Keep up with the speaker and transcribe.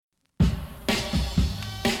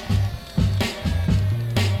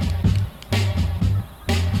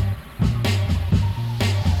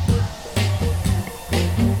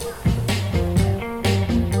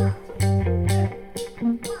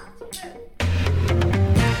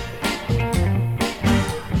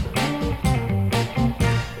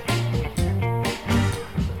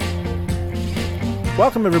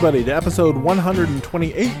Welcome, everybody, to episode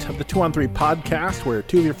 128 of the 2 on 3 podcast, where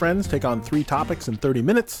two of your friends take on three topics in 30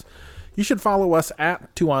 minutes. You should follow us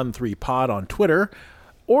at 2 on 3 pod on Twitter,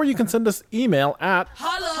 or you can send us email at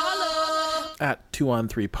at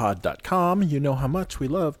 2on3pod.com. You know how much we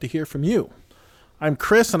love to hear from you. I'm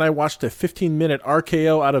Chris, and I watched a 15-minute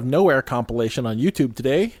RKO Out of Nowhere compilation on YouTube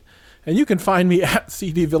today. And you can find me at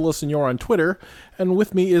CD Villasenor on Twitter. And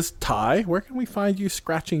with me is Ty. Where can we find you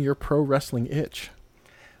scratching your pro wrestling itch?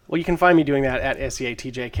 Well, you can find me doing that at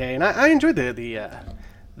SEATJK, and I enjoyed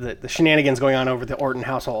the shenanigans going on over the Orton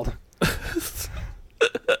household.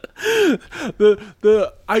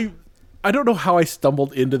 I don't know how I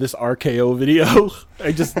stumbled into this RKO video.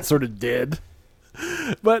 I just sort of did,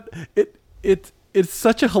 but it's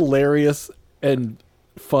such a hilarious and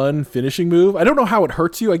fun finishing move. I don't know how it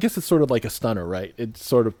hurts you. I guess it's sort of like a stunner, right? It's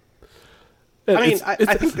sort of. I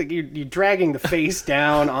think that you're dragging the face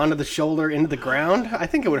down onto the shoulder into the ground. I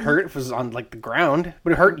think it would hurt if it was on like the ground.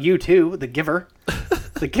 But it hurt you too, the giver.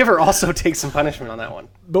 The giver also takes some punishment on that one.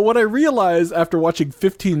 But what I realized after watching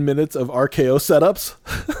 15 minutes of RKO setups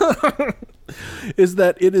is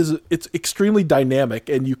that it's extremely dynamic,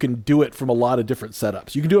 and you can do it from a lot of different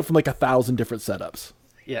setups. You can do it from like 1,000 different setups.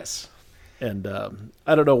 Yes. And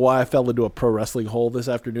I don't know why I fell into a pro wrestling hole this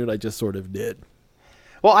afternoon. I just sort of did.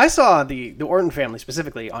 Well, I saw the Orton family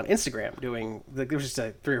specifically on Instagram doing there was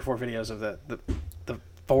just 3 or 4 videos of the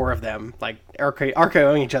 4 of them like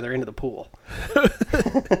RKOing each other into the pool.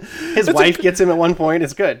 His wife gets him at one point.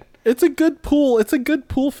 It's good. It's a good pool. It's a good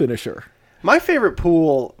pool finisher. My favorite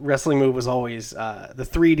pool wrestling move was always the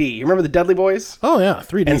 3D. You remember the Dudley Boys? Oh yeah,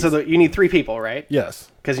 3D. And so you need 3 people, right?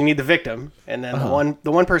 Yes. Because you need the victim, and then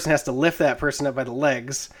the one person has to lift that person up by the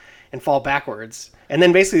legs and fall backwards, and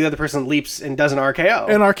then basically the other person leaps and does an RKO.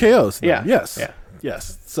 And RKOs. Then. Yeah. Yes. Yeah.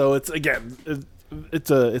 Yes. So it's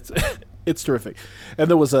it's terrific. And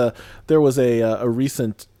there was a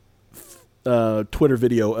recent Twitter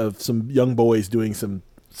video of some young boys doing some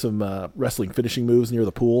wrestling finishing moves near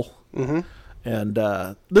the pool. Mm-hmm. And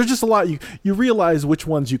there's just a lot you realize which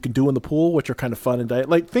ones you can do in the pool, which are kind of fun and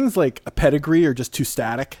like things like a pedigree are just too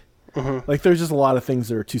static. Mm-hmm. Like there's just a lot of things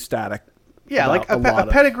that are too static. Yeah, like a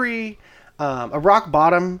pedigree, a rock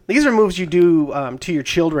bottom. These are moves you do to your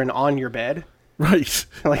children on your bed. Right.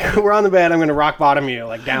 Like we're on the bed, I'm going to rock bottom you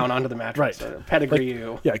like down onto the mattress. Right. Pedigree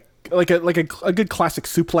you. Yeah, like a good classic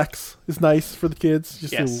suplex is nice for the kids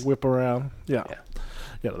just to whip around. Yeah,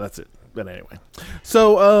 that's it. But anyway,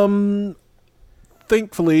 so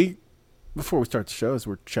thankfully, before we start the show, as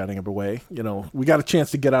we're chatting away, we got a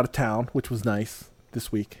chance to get out of town, which was nice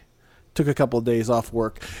this week. Took a couple of days off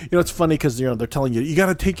work. It's funny because they're telling you got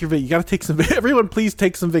to take some. Everyone, please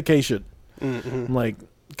take some vacation. Mm-hmm. I'm like,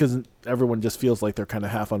 because everyone just feels like they're kind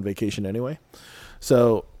of half on vacation anyway.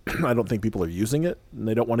 So I don't think people are using it, and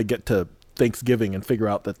they don't want to get to Thanksgiving and figure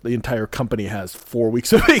out that the entire company has 4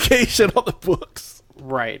 weeks of vacation on the books.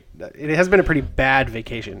 Right. It has been a pretty bad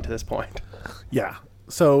vacation to this point. Yeah.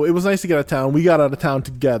 So it was nice to get out of town. We got out of town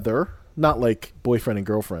together, not like boyfriend and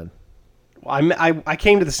girlfriend. Well, I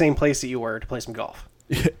came to the same place that you were to play some golf.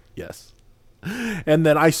 Yes. And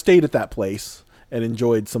then I stayed at that place and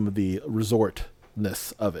enjoyed some of the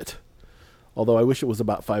resortness of it. Although I wish it was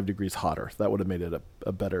about 5 degrees hotter. That would have made it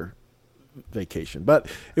a better vacation. But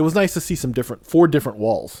it was nice to see 4 different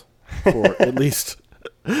walls for at least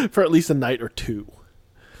a night or two.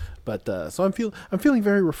 But so I'm feeling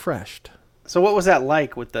very refreshed. So what was that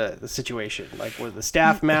like with the situation? Like, were the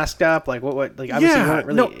staff masked up? Like what? Like obviously you weren't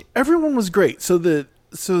really. No, everyone was great. So the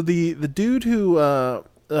dude who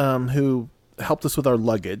helped us with our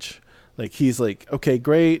luggage, like he's like, okay,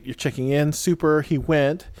 great, you're checking in, super. He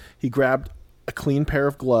grabbed a clean pair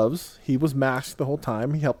of gloves. He was masked the whole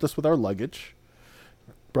time. He helped us with our luggage,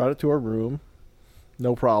 brought it to our room,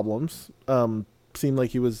 no problems. Seemed like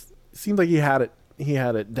he had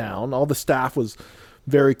it down. All the staff was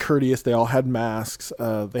very courteous. They all had masks.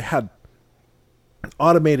 They had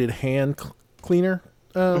automated hand cleaner,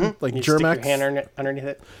 like you Germ-X. Stick your hand underneath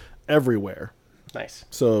it? Everywhere. Nice.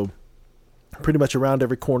 So pretty much around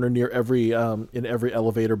every corner, near every in every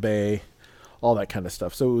elevator bay, all that kind of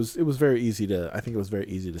stuff. So it was very easy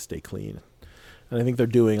to stay clean. And I think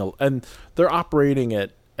they're operating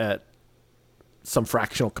at some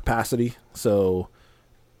fractional capacity. So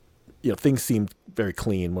things seemed very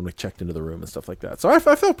clean when we checked into the room and stuff like that. So I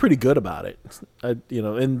felt pretty good about it.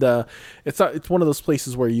 It's one of those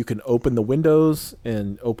places where you can open the windows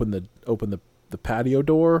and open the patio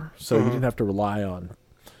door, so you didn't have to rely on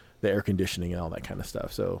the air conditioning and all that kind of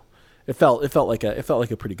stuff. So it felt like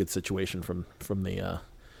a pretty good situation from the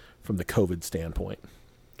COVID standpoint.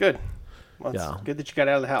 Good. Well, it's good that you got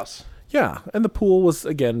out of the house. Yeah, and the pool was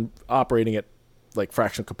again operating at like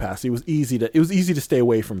fractional capacity. It was easy to stay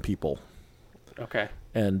away from people. Okay.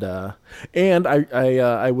 And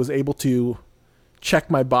I was able to check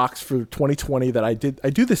my box for 2020 that I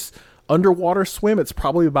do this underwater swim. It's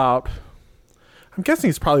probably about, I'm guessing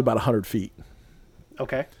it's probably about 100 feet.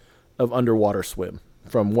 Okay. Of underwater swim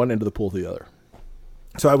from one end of the pool to the other.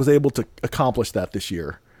 So I was able to accomplish that this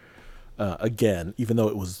year again, even though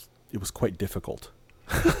it was quite difficult.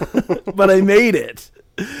 But I made it.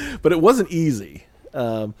 But it wasn't easy.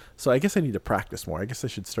 So I guess I need to practice more. I guess I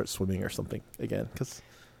should start swimming or something again, because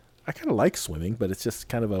I kind of like swimming, but it's just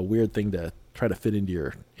kind of a weird thing to try to fit into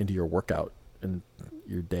your workout and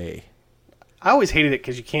your day. I always hated it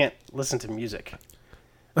because you can't listen to music.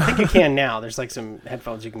 I think you can now. There's like some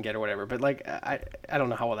headphones you can get or whatever, but like I don't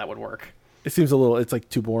know how well that would work. It seems it's like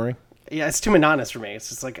too boring. Yeah, it's too monotonous for me. It's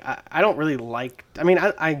just like I don't really like. I mean,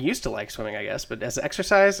 I used to like swimming, I guess, but as an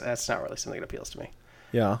exercise, that's not really something that appeals to me.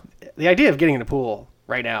 Yeah. The idea of getting in a pool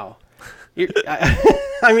right now.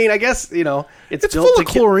 I mean, I guess it's built full of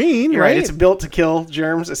chlorine, right? It's built to kill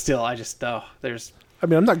germs. It's still, there's. I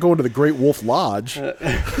mean, I'm not going to the Great Wolf Lodge.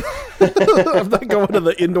 I'm not going to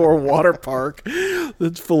the indoor water park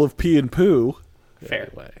that's full of pee and poo. Fair.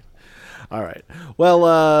 Anyway. All right.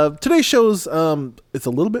 Well, today's show's it's a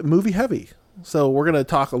little bit movie heavy. So we're going to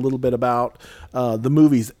talk a little bit about the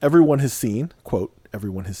movies everyone has seen, quote,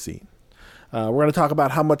 everyone has seen. We're going to talk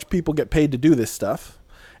about how much people get paid to do this stuff.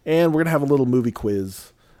 And we're going to have a little movie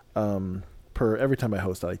quiz. Every time I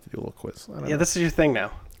host, I like to do a little quiz. This is your thing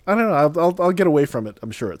now. I don't know. I'll get away from it, I'm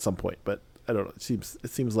sure, at some point, but I don't know. It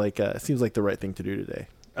seems like the right thing to do today.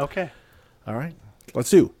 Okay. All right. Let's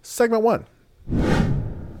do segment 1.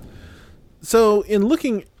 So, in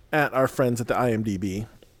looking at our friends at the IMDb,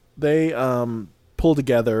 they pulled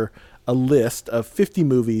together a list of 50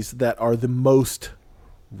 movies that are the most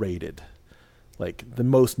rated, like the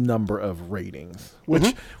most number of ratings,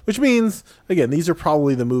 which means, again, these are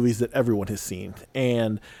probably the movies that everyone has seen.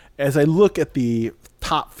 And as I look at the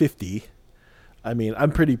top 50, I mean,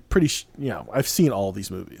 I'm pretty, I've seen all these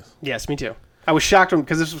movies. Yes, me too. I was shocked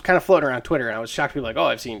because this was kind of floating around Twitter, and I was shocked to be like, oh,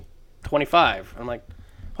 I've seen 25. I'm like,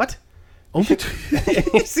 what? Only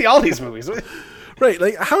you see all these movies. Right.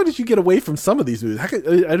 Like, how did you get away from some of these movies? I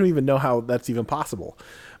don't even know how that's even possible.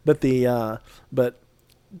 But but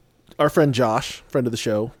our friend Josh, friend of the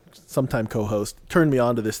show, sometime co-host, turned me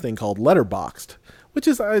on to this thing called Letterboxd, which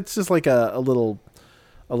is, it's just like a little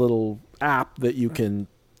app that you can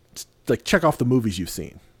like check off the movies you've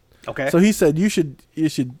seen. Okay. So he said you should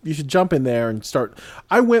jump in there and start.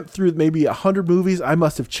 I went through maybe 100 movies. I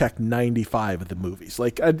must have checked 95 of the movies.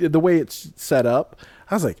 Like the way it's set up,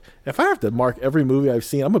 I was like, if I have to mark every movie I've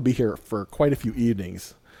seen, I'm gonna be here for quite a few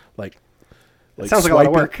evenings. Like sounds like a lot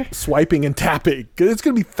of work. Swiping and tapping. It's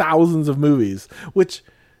gonna be thousands of movies, which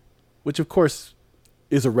of course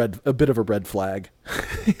is a bit of a red flag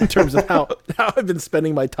in terms of how I've been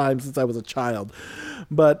spending my time since I was a child.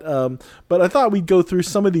 But I thought we'd go through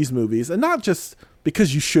some of these movies, and not just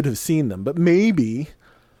because you should have seen them, but maybe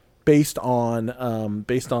based on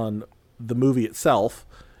the movie itself,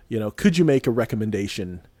 could you make a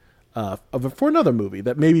recommendation for another movie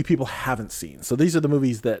that maybe people haven't seen? So these are the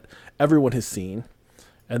movies that everyone has seen.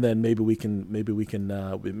 And then maybe we can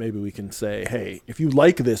say, hey, if you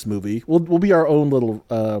like this movie, we'll be our own little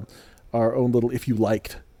if you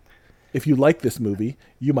like this movie,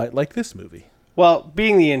 you might like this movie. Well,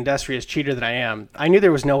 being the industrious cheater that I am, I knew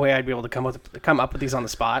there was no way I'd be able to come up with these on the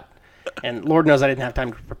spot. And Lord knows I didn't have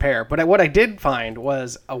time to prepare. But what I did find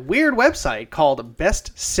was a weird website called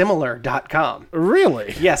bestsimilar.com.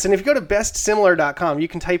 Really? Yes, and if you go to bestsimilar.com, you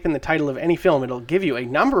can type in the title of any film. It'll give you a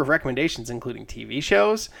number of recommendations, including TV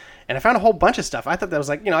shows. And I found a whole bunch of stuff. I thought that was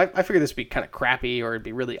like, I figured this would be kind of crappy or it'd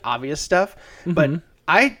be really obvious stuff. Mm-hmm. But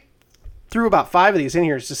I threw about 5 of these in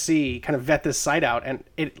here just to see, kind of vet this site out. And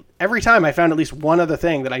every time I found at least one other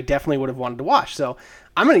thing that I definitely would have wanted to watch. So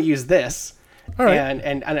I'm going to use this. All right.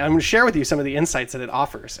 And I'm going to share with you some of the insights that it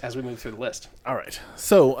offers as we move through the list. All right.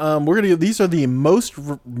 So these are the most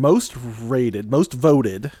rated, most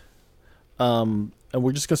voted, and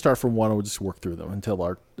we're just going to start from one and we'll just work through them until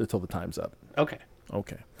the time's up. Okay.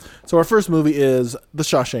 So our first movie is The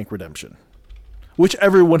Shawshank Redemption, which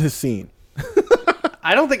everyone has seen.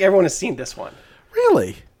 I don't think everyone has seen this one.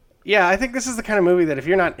 Really? Yeah, I think this is the kind of movie that if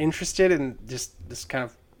you're not interested in just this kind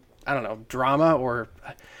of, I don't know, drama or...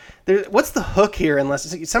 what's the hook here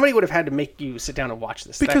unless somebody would have had to make you sit down and watch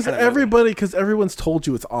this? Because everyone's told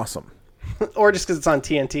you it's awesome. Or just because it's on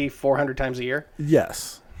TNT 400 times a year?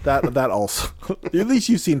 Yes. That also. At least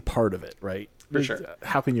you've seen part of it, right? For sure.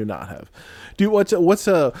 How can you not have? Dude, what's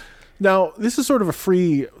Now, this is sort of a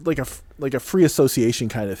free, like a free association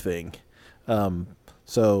kind of thing.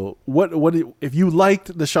 So what if you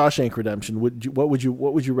liked The Shawshank Redemption? What would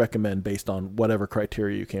you recommend based on whatever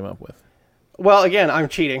criteria you came up with? Well, again, I'm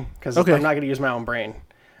cheating because I'm not going to use my own brain.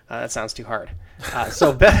 That sounds too hard.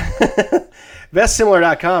 So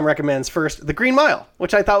BestSimilar.com recommends first The Green Mile,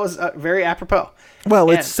 which I thought was very apropos. Well,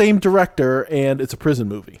 it's same director and it's a prison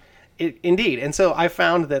movie. Indeed. And so I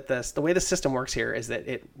found that the way the system works here is that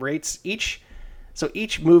it rates each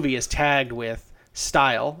movie is tagged with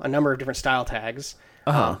style, a number of different style tags,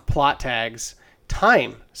 plot tags,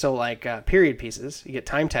 time. So like period pieces, you get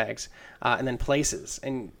time tags, and then places.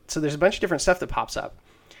 And so there's a bunch of different stuff that pops up.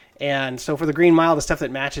 And so for The Green Mile, the stuff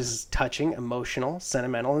that matches is touching, emotional,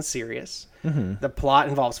 sentimental, and serious. Mm-hmm. The plot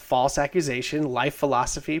involves false accusation, life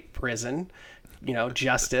philosophy, prison,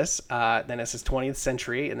 justice. Then it says 20th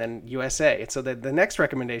century, and then USA. And so the next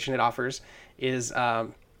recommendation it offers is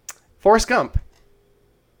Forrest Gump.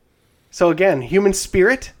 So again, human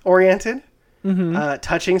spirit oriented,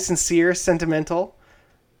 touching, sincere, sentimental.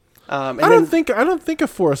 I don't think of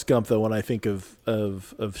Forrest Gump though when I think of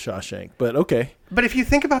Shawshank, but okay. But if you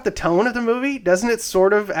think about the tone of the movie, doesn't it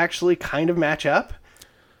sort of actually kind of match up?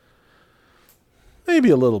 Maybe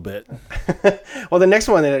a little bit. Well, the next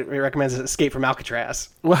one that it recommends is Escape from Alcatraz.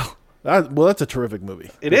 Well, that's a terrific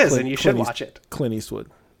movie. It is, and you should watch it. Clint Eastwood.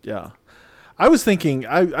 Yeah. I was thinking,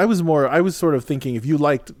 I was sort of thinking if you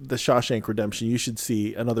liked The Shawshank Redemption, you should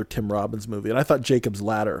see another Tim Robbins movie. And I thought Jacob's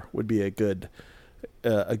Ladder would be a good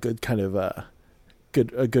kind of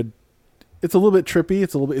good. It's a little bit trippy.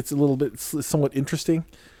 It's a little bit somewhat interesting.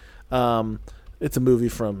 It's a movie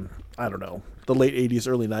from, I don't know, the late 80s,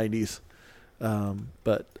 early 90s.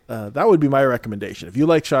 But that would be my recommendation. If you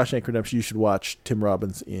like Shawshank Redemption, you should watch Tim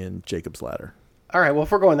Robbins in Jacob's Ladder. All right, well,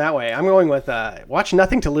 if we're going that way, I'm going with watch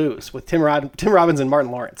Nothing to Lose with Tim Robbins and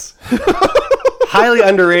Martin Lawrence. Highly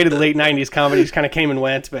underrated late 90s comedies, kind of came and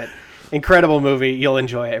went, but incredible movie. You'll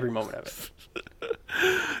enjoy every moment of it.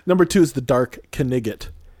 Number 2 is The Dark Knigget.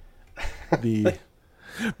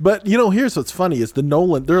 But, here's what's funny is the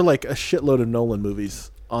Nolan, there are like a shitload of Nolan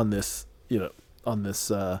movies on this, on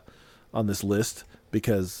this list,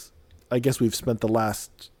 because I guess we've spent the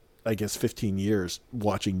last 15 years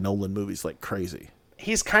watching Nolan movies like crazy.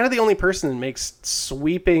 He's kind of the only person that makes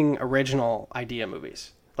sweeping original idea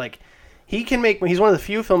movies. Like he's one of the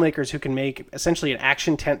few filmmakers who can make essentially an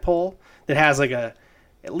action tentpole that has like at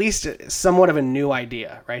least somewhat of a new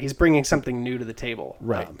idea, right? He's bringing something new to the table,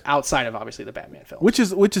 right? Outside of obviously the Batman film, which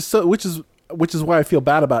is why I feel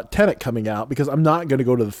bad about Tenet coming out, because I'm not going to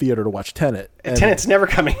go to the theater to watch Tenet. And Tenet's never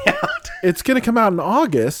coming out. It's going to come out in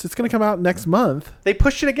August. It's going to come out next month. They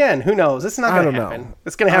pushed it again. Who knows? It's not going to happen. Know.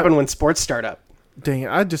 It's going to happen when sports start up. Dang it.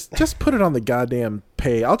 I just put it on the goddamn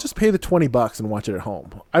pay. I'll just pay the $20 and watch it at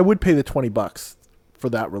home. I would pay the $20 for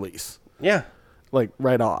that release. Yeah. Like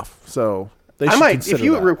right off. So I might, if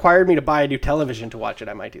you required me to buy a new television to watch it,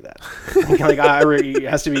 I might do that. You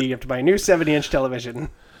have to buy a new 70-inch television.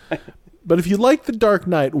 But if you like The Dark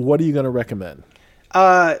Knight, what are you going to recommend?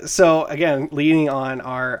 So again, leaning on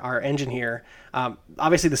our engine here,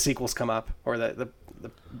 obviously the sequels come up, or the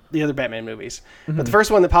other Batman movies. Mm-hmm. But the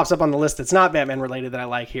first one that pops up on the list that's not Batman related that I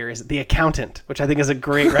like here is The Accountant, which I think is a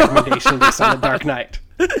great recommendation based on The Dark Knight.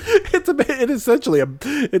 It's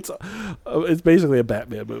basically a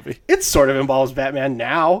Batman movie. It sort of involves Batman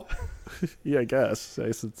now. Yeah, I guess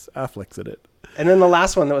since Affleck's in it. And then the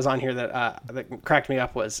last one that was on here that cracked me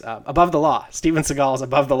up was Above the Law. Steven Seagal's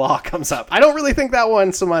Above the Law comes up. I don't really think that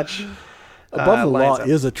one so much. Above the Law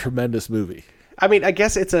is a tremendous movie. I mean, I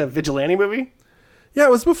guess it's a vigilante movie. Yeah,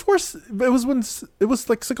 it was like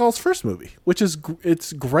Seagal's first movie,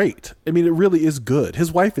 it's great. I mean, it really is good.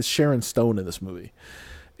 His wife is Sharon Stone in this movie.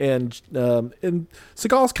 And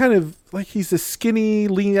Seagal's kind of like, he's a skinny,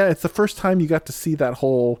 lean. It's the first time you got to see that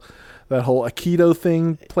whole Aikido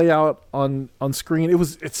thing play out on screen.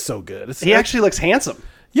 It's so good. He actually looks handsome.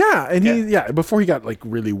 Yeah, and before he got like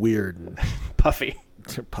really weird and puffy.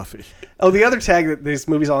 Oh, the other tag that these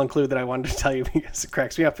movies all include that I wanted to tell you because it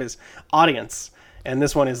cracks me up is audience, and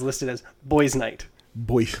this one is listed as Boys Night.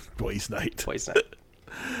 Boys Night.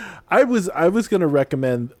 I was going to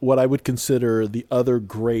recommend what I would consider the other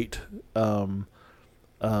great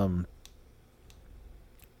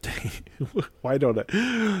why don't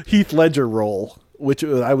I? Heath Ledger role, which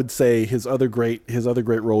I would say his other great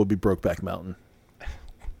role would be Brokeback Mountain.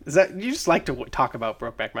 Is that, you just like to talk about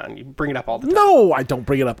Brokeback Mountain? You bring it up all the time. No, I don't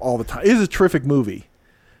bring it up all the time. It is a terrific movie,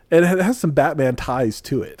 and it has some Batman ties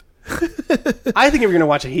to it. I think if you're going to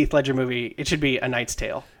watch a Heath Ledger movie, it should be A Knight's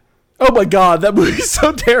Tale. Oh my god, that movie's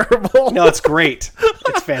so terrible. No, it's great.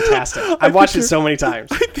 It's fantastic. I've watched it so many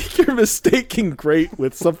times. I think you're mistaking great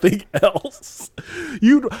with something else.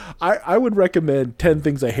 I would recommend 10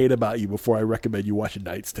 Things I Hate About You before I recommend you watch A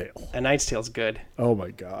Knight's Tale. A Knight's Tale's good. Oh my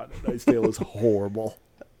god, A Knight's Tale is horrible.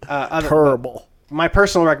 Terrible. My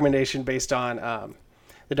personal recommendation based on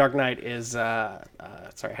The Dark Knight is, sorry,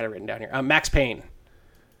 I had it written down here, Max Payne.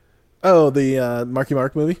 Oh, the Marky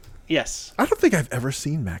Mark movie? Yes. I don't think I've ever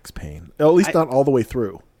seen Max Payne. At least not all the way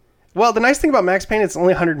through. Well, the nice thing about Max Payne, it's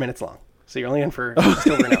only 100 minutes long. So you're only in for just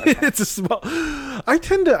over an hour. It's a small. I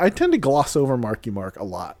tend to gloss over Marky Mark a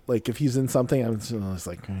lot. Like if he's in something, I'm just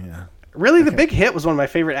like, yeah. Really, The Big Hit was one of my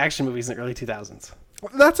favorite action movies in the early 2000s.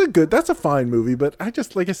 That's a fine movie, but I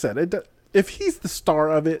just, like I said, if he's the star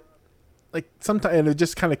of it, like sometimes, and it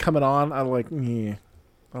just kind of coming on, I'm like, yeah.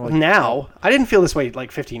 Now, I didn't feel this way like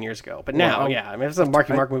 15 years ago, but now, yeah. I mean, if it's a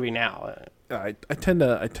Marky Mark movie now. I tend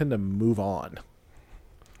to move on.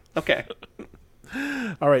 Okay.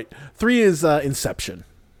 All right. 3 is Inception.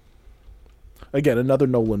 Again, another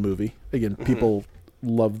Nolan movie. Again, people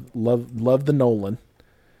love the Nolan.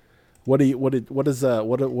 What do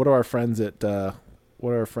our friends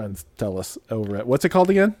tell us over at, what's it called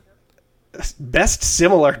again?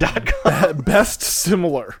 Bestsimilar.com. Best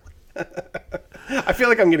Similar. I feel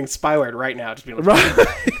like I'm getting spywared right now. Just being right.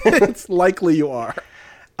 It's likely you are.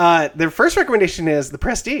 Their first recommendation is The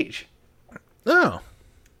Prestige. Oh.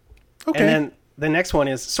 Okay. And then the next one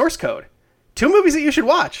is Source Code. 2 movies that you should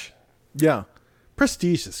watch. Yeah.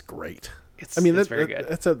 Prestige is great. It's very good.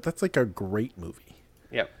 That's like a great movie.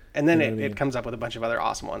 Yep. And then it comes up with a bunch of other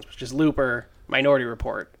awesome ones, which is Looper, Minority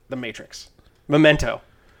Report, The Matrix, Memento.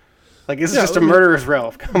 Like this is just a murderer's row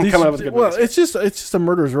of coming up with good movies. Well, it's just a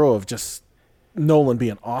murderer's row of just Nolan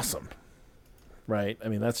being awesome, right? I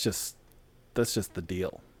mean, that's just the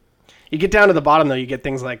deal. You get down to the bottom though, you get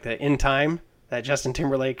things like the In Time, that Justin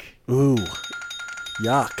Timberlake. Ooh,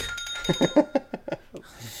 yuck,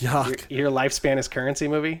 yuck. Your Lifespan is Currency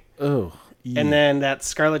movie. Oh, yeah. And then that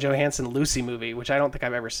Scarlett Johansson Lucy movie, which I don't think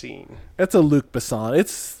I've ever seen. That's a Luc Besson.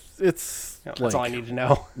 It's that's all I need to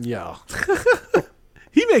know. Yeah.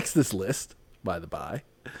 He makes this list, by the by.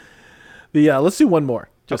 Let's do one more,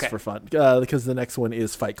 just for fun, because the next one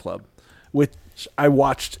is Fight Club, which I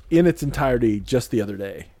watched in its entirety just the other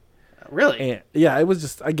day. Really? And, yeah, it was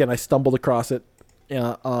just, again, I stumbled across it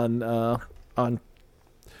on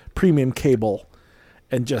premium cable,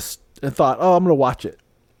 and thought, oh, I'm going to watch it,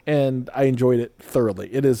 and I enjoyed it thoroughly.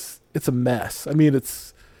 It's a mess. I mean,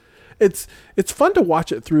 it's fun to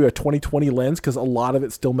watch it through a 2020 lens because a lot of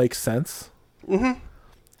it still makes sense. Mm-hmm.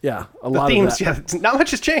 Yeah, a lot of that. Yeah, not much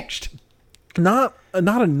has changed. Not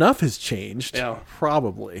enough has changed, yeah.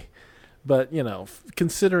 Probably. But,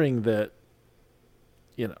 considering that,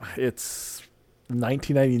 it's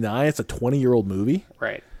 1999, it's a 20-year-old movie.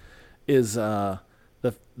 Right. Is the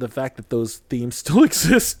fact that those themes still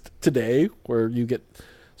exist today, where you get,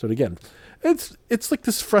 again, it's like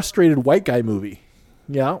this frustrated white guy movie.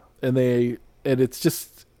 Yeah, and it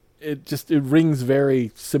rings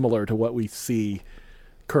very similar to what we see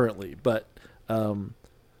currently, but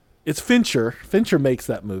it's Fincher. Fincher makes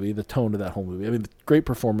that movie, the tone of that whole movie. I mean, great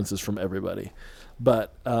performances from everybody,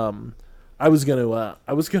 but I was gonna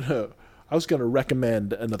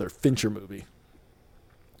recommend another Fincher movie.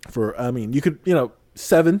 You could,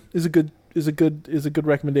 Seven is a good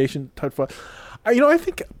recommendation. I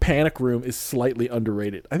think Panic Room is slightly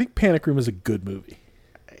underrated. I think Panic Room is a good movie.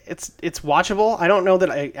 It's watchable. I don't know that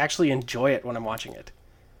I actually enjoy it when I'm watching it.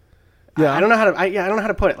 Yeah, I don't know how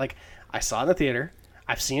to put it. Like, I saw it in the theater.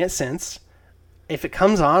 I've seen it since. If it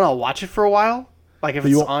comes on, I'll watch it for a while. Like if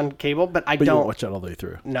it's on cable, but I don't. You won't watch it all the way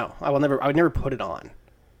through. No, I would never put it on.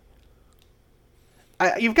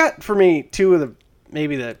 You've got for me two of the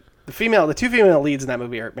two female leads in that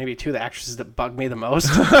movie are maybe two of the actresses that bug me the most.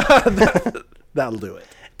 That'll do it.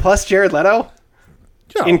 Plus Jared Leto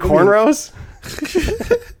in cornrows.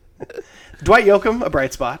 Dwight Yoakam, a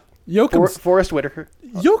bright spot. Forrest Whitaker.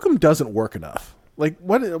 Yoakam doesn't work enough. Like,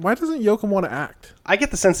 why doesn't Yoakam want to act? I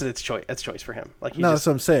get the sense that it's choice for him. Like, that's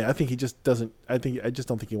what I'm saying. I think he just doesn't. I just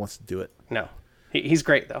don't think he wants to do it. No, he's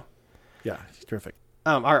great though. Yeah, he's terrific.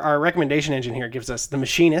 Our recommendation engine here gives us The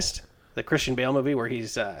Machinist, the Christian Bale movie where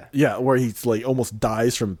he's where he's like almost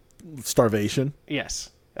dies from starvation. Yes.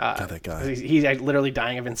 God, that guy. He's literally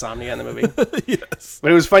dying of insomnia in the movie. Yes.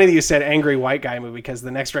 But it was funny that you said angry white guy movie because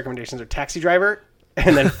the next recommendations are Taxi Driver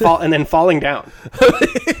and then Falling Down.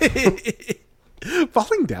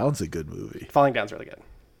 Falling Down's a good movie. Falling Down's really good.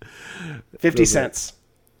 50 cents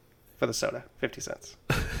for the soda. 50 cents.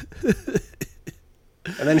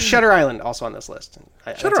 And then Shutter Island also on this list.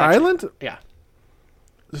 Shutter Island? Yeah.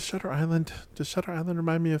 Does Shutter Island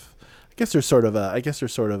remind me of? I guess there's sort of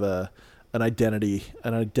an identity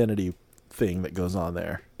thing that goes on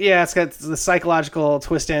there. Yeah, it's got the psychological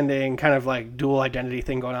twist ending, kind of like dual identity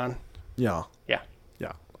thing going on. Yeah. Yeah.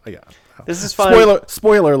 Yeah. This is fun.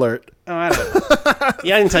 Spoiler alert. Oh, I don't know.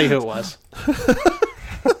 Yeah, I didn't tell you who it was.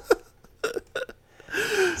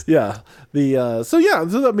 Yeah.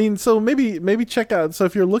 So maybe check out. So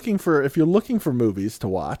if you're looking for movies to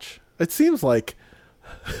watch, it seems like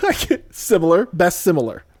similar. Best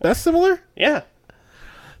Similar. Yeah.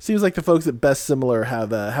 Seems like the folks at Best Similar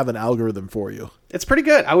have an algorithm for you. It's pretty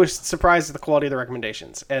good. I was surprised at the quality of the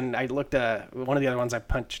recommendations, and I looked. One of the other ones I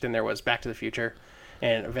punched in there was Back to the Future.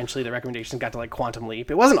 And eventually the recommendations got to like Quantum Leap.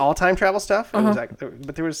 It wasn't all time travel stuff, it was like,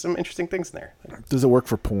 but there was some interesting things in there. Does it work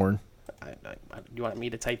for porn? You want me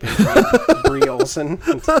to type in Brie Olson?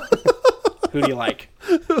 Who do you like?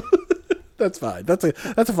 That's fine. That's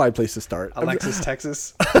a fine place to start. Alexis,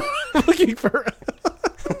 Texas. I'm looking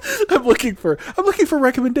for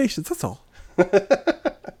recommendations. That's all.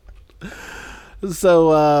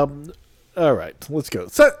 So, all right, let's go.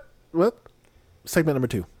 Segment number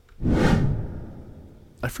 2.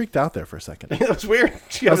 I freaked out there for a second. That was weird.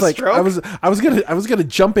 I was like, I was gonna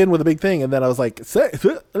jump in with a big thing, and then I was like,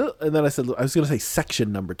 and then I said I was gonna say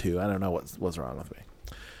section number 2. I don't know what's wrong with me.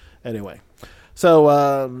 Anyway,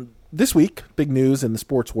 so this week, big news in the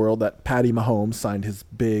sports world that Patty Mahomes signed his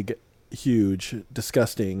big, huge,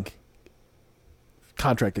 disgusting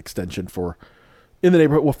contract extension for in the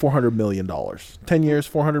neighborhood of $400 million. 10 years,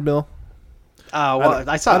 $400 mil.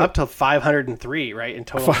 I saw up to 503, right, in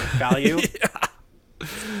total value. Yeah.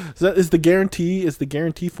 Is the guarantee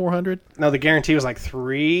 400? No, the guarantee was like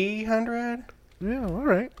 300. Yeah, all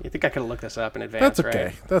right. You think I could have looked this up in advance? That's okay.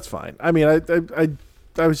 Right? That's fine. I mean,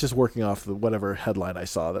 I was just working off whatever headline I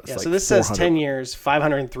saw. That was so this says 10 years,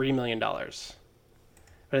 $503 million.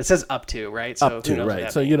 But it says up to, right? So up to,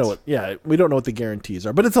 right. So means. You know what? Yeah, we don't know what the guarantees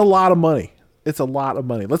are, but it's a lot of money. It's a lot of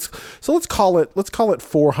money. Let's call it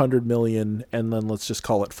 $400 million, and then let's just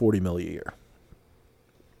call it $40 million a year.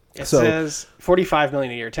 It says $45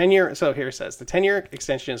 million a year. 10-year. So here it says the 10-year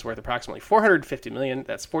extension is worth approximately $450 million.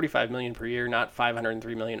 That's $45 million per year, not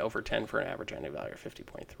 $503 million over 10 for an average annual value of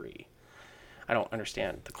 $50.3. I don't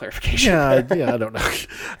understand the clarification. Yeah, I don't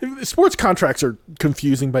know. Sports contracts are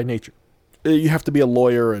confusing by nature. You have to be a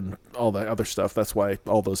lawyer and all that other stuff. That's why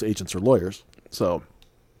all those agents are lawyers. So,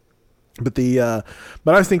 but I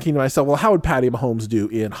was thinking to myself, well, how would Patty Mahomes do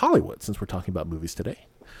in Hollywood, since we're talking about movies today?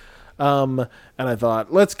 And I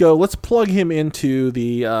thought, let's plug him into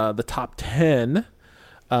the top 10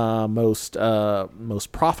 most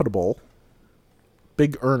profitable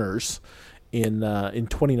big earners in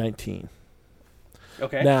 2019.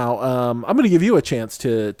 Okay. Now, I'm going to give you a chance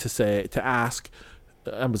to ask.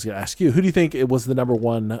 I was going to ask you, who do you think it was the number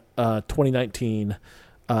one 2019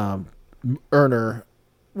 earner?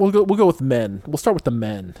 We'll go with men. We'll start with the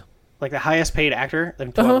men. Like the highest paid actor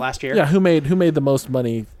last year. Yeah, who made the most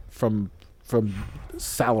money from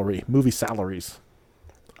movie salaries?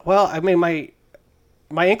 Well, I mean, my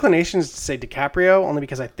inclination is to say DiCaprio, only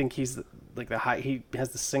because I think he's he has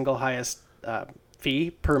the single highest fee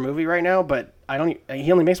per movie right now, but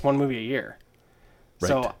he only makes one movie a year. Right.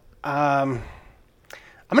 So I'm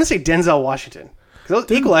going to say Denzel Washington, because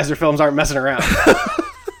those Equalizer films aren't messing around.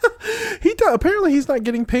 Apparently he's not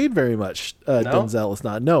getting paid very much. No? Denzel is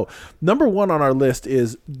not. No. Number one on our list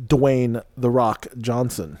is Dwayne "The Rock"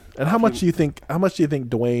 Johnson. And how much do you think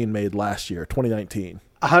Dwayne made last year, 2019?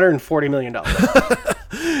 $140 million.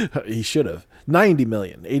 He should have. 90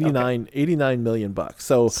 million, 89 million bucks.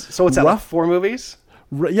 So it's at like 4 movies?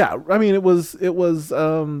 Yeah, I mean it was it was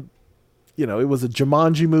a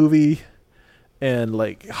Jumanji movie and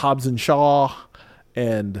like Hobbs and Shaw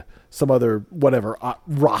and some other whatever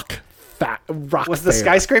rock was the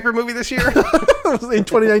Skyscraper movie this year? In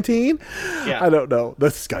 2019? Yeah. I don't know.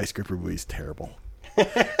 The Skyscraper movie is terrible.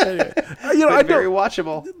 Anyway, very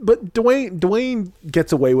watchable. But Dwayne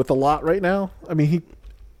gets away with a lot right now. I mean,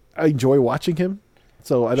 I enjoy watching him,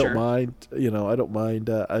 so I don't mind. I don't mind.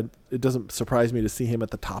 It doesn't surprise me to see him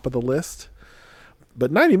at the top of the list.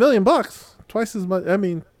 But $90 million, twice as much. I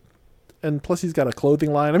mean, and plus he's got a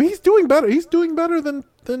clothing line. I mean, he's doing better. He's doing better than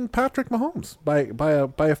Patrick Mahomes by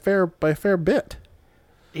a fair bit.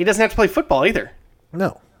 He doesn't have to play football either.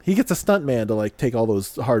 No, he gets a stuntman to like take all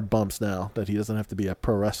those hard bumps now that he doesn't have to be a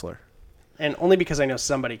pro wrestler. And only because I know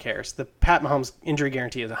somebody cares. The Pat Mahomes injury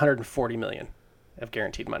guarantee is $140 million of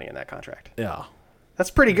guaranteed money in that contract. Yeah,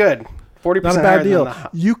 that's pretty good. 40% not a bad deal.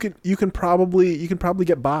 You can probably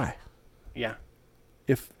get by. Yeah,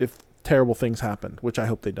 if terrible things happen, which I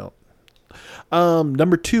hope they don't.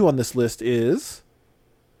 Number 2 on this list is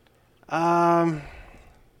Man,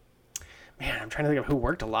 I'm trying to think of who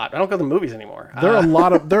worked a lot. I don't go to the movies anymore. There are a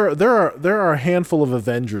lot of there are a handful of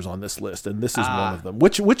Avengers on this list, and this is one of them.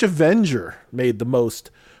 Which Avenger made the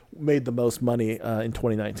most money in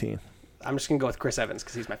 2019? I'm just gonna go with Chris Evans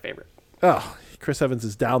because he's my favorite. Oh, Chris Evans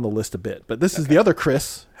is down the list a bit, but this is the other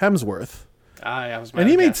Chris Hemsworth. And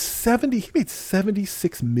he made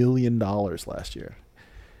 $76 million last year.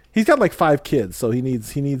 He's got like 5 kids, so he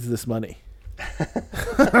needs this money.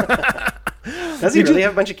 Does he really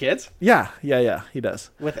have a bunch of kids? Yeah, he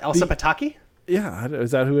does. With Elsa Pataki? Yeah,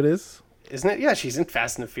 is that who it is? Isn't it? Yeah, she's in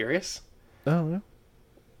Fast and the Furious. Oh, yeah.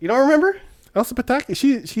 You don't remember? Elsa Pataki.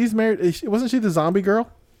 She's married. Wasn't she the zombie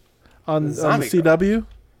girl on the CW?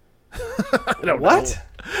 I don't know.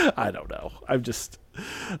 I don't know.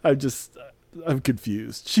 I'm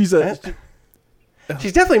confused. She's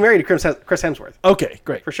definitely married to Chris Hemsworth. Okay,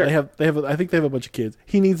 great. For sure. They have I think they have a bunch of kids.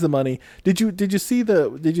 He needs the money. Did you see the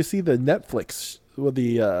Netflix with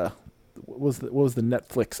what was the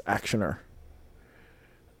Netflix actioner?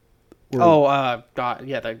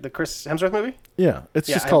 The Chris Hemsworth movie? Yeah, it's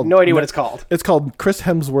just called. I have no idea what it's called. It's called Chris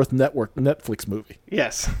Hemsworth Netflix movie.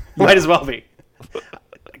 Yes. Might as well be.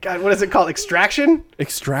 God, what is it called? Extraction?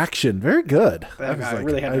 Extraction. Very good. I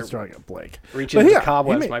really had I was drawing a blank. Reach into the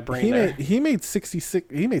cobwebs my brain he made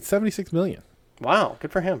 76 million. Wow,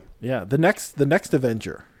 good for him. Yeah, the next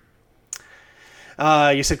Avenger.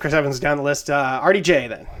 You said Chris Evans down the list. RDJ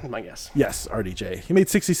then, is my guess. Yes, RDJ. He made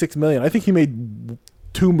 66 million. I think he made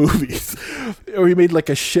 2 movies, or he made like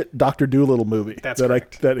a shit Dr. Dolittle movie that I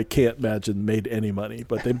can't imagine made any money,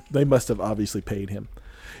 but they must have obviously paid him.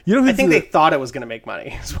 You know, I think they thought it was going to make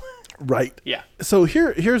money. Right. Yeah. So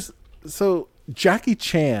here's Jackie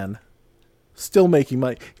Chan still making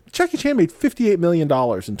money. Jackie Chan made $58 million in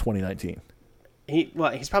 2019.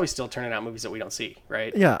 He's probably still turning out movies that we don't see,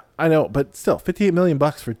 right? Yeah, I know, but still, $58 million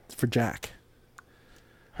for Jack.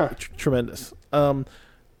 Huh. Tremendous. Adam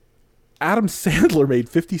Sandler made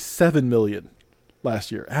 $57 million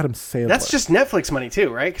last year. Adam Sandler. That's just Netflix money too,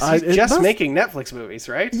 right? Because he's making Netflix movies,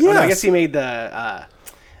 right? Yeah. Oh, no, I guess he made the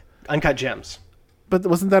Uncut Gems. But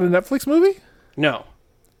wasn't that a Netflix movie? No,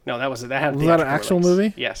 that had. Was that an actual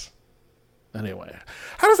movie? Yes. Anyway,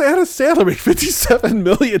 how does Adam Sandler make $57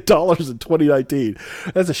 million in 2019?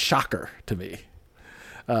 That's a shocker to me.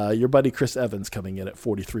 Your buddy Chris Evans coming in at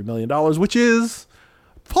 $43 million, which is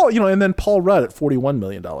Paul, and then Paul Rudd at $41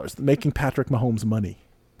 million, making Patrick Mahomes money.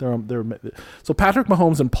 So Patrick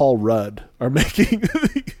Mahomes and Paul Rudd are making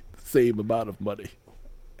the same amount of money.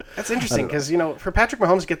 That's interesting because for Patrick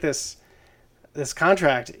Mahomes to get this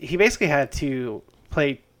contract, he basically had to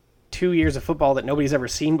play 2 years of football that nobody's ever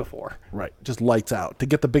seen before. Right, just lights out to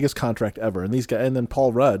get the biggest contract ever, and and then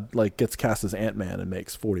Paul Rudd gets cast as Ant-Man and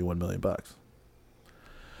makes $41 million.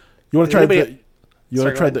 You want to try the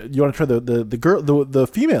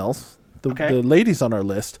females, the ladies on our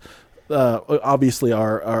list. Obviously,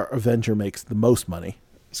 our Avenger makes the most money.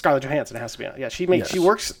 Scarlett Johansson has to be on. Yeah, she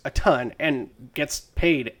works a ton and gets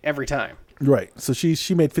paid every time. Right. So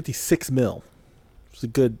she made 56 mil. It's a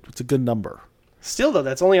good number. Still though,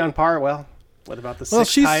 that's only on par. Well, what about the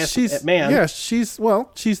sixth highest man? Yeah, she'd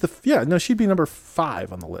be number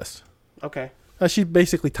 5 on the list. Okay. She's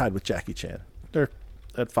basically tied with Jackie Chan. They're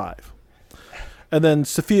at 5. And then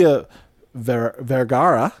Sofia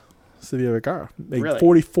Vergara made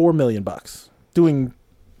 $44 million doing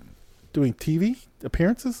TV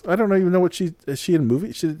appearances. I don't even know what is she in a movie?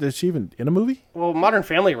 Is she even in a movie? Well, Modern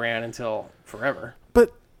Family ran until forever.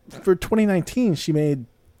 But for 2019, she made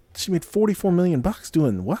 $44 million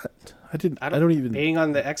doing what? I don't even being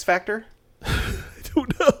on the X Factor. I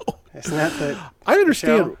don't know. Isn't that the? I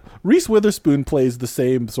understand. Reese Witherspoon plays the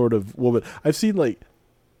same sort of woman. I've seen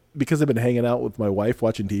because I've been hanging out with my wife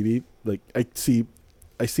watching TV. I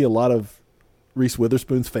see a lot of Reese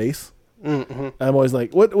Witherspoon's face. Mm-hmm. I'm always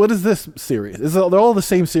like, what is this series? They're all the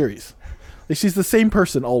same series. She's the same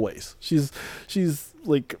person always. She's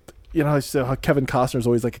like, how Kevin Costner's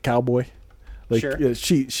always like a cowboy. Sure.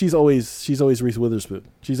 She's always Reese Witherspoon.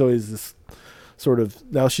 She's always this sort of,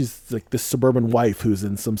 now she's like this suburban wife who's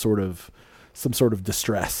in some sort of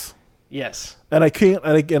distress. Yes. And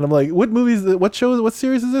I'm like, what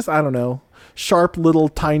series is this? I don't know. Sharp little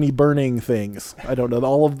tiny burning things. I don't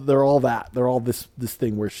know. They're all that. They're all this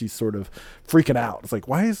thing where she's sort of freaking out. It's like,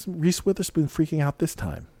 why is Reese Witherspoon freaking out this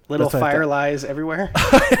time? Little fire lies everywhere.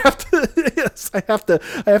 I have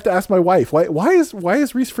to ask my wife, why is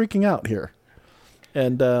Reese freaking out here?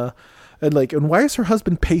 And why is her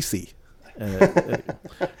husband Pacey?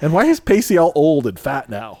 And why is Pacey all old and fat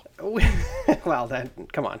now? Well,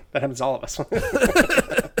 come on. That happens to all of us.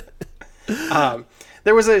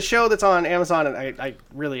 There was a show that's on Amazon, and I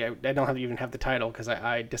don't even have the title because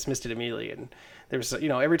I dismissed it immediately. And there's,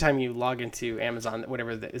 every time you log into Amazon,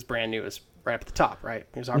 whatever is brand new is right up at the top, right?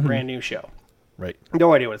 Here's our brand new show. Right.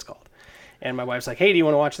 No idea what it's called. And my wife's like, hey, do you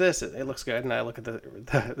want to watch this? It looks good. And I look at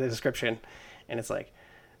the description, and it's like,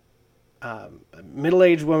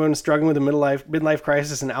 middle-aged woman struggling with a midlife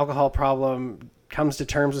crisis and alcohol problem comes to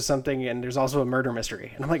terms with something, and there's also a murder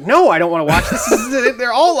mystery. And I'm like, no, I don't want to watch this. This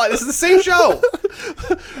is the same show.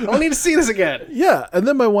 I don't need to see this again. Yeah, and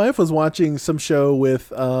then my wife was watching some show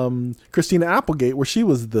with Christina Applegate, where she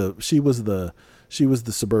was the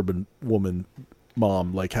suburban woman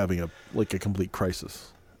mom, like having a complete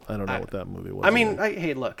crisis. I don't know what that movie was. I mean,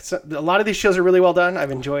 hey, look, a lot of these shows are really well done.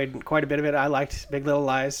 I've enjoyed quite a bit of it. I liked Big Little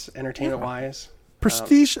Lies, entertainment-wise.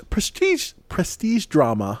 Prestige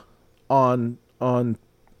drama on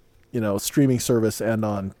streaming service and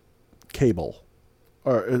on cable,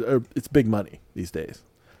 or it's big money these days.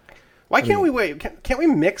 Why can't we Can't we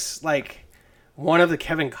mix like one of the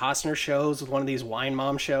Kevin Costner shows with one of these Wine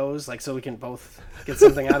Mom shows, like so we can both get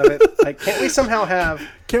something out of it? Like, can't we somehow have?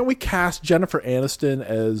 Can't we cast Jennifer Aniston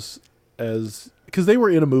as because they were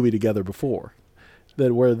in a movie together before, then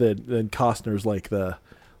Costner's like the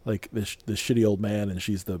shitty old man and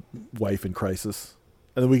she's the wife in crisis,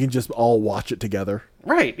 and then we can just all watch it together.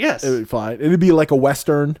 Right. Yes. It would be fine. It'd be like a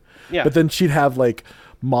Western. Yeah. But then she'd have like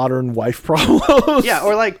modern wife problems. Yeah,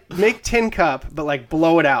 or like make Tin Cup, but like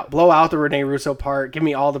blow out the Rene Russo part. Give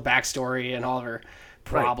me all the backstory and all of her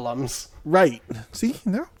problems. Right. See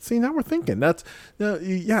now we're thinking. That's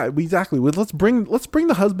exactly. Let's bring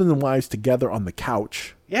the husbands and wives together on the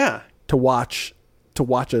couch. Yeah. To watch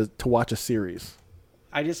a series.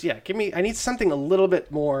 I need something a little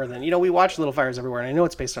bit more than, we watch Little Fires Everywhere, and I know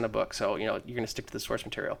it's based on a book, so you're going to stick to the source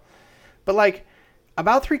material. But like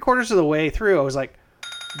about 3/4 of the way through, I was like,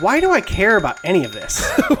 why do I care about any of this?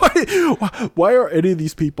 why are any of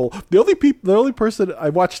these people the only person I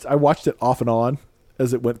watched it off and on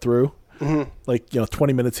as it went through? Mm-hmm. Like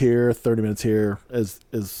 20 minutes here, 30 minutes here, as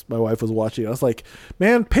my wife was watching. I was like,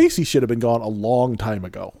 man, Pacey should have been gone a long time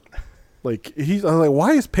ago. Like I was like,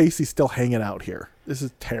 why is Pacey still hanging out here? This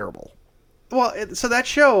is terrible. Well, so that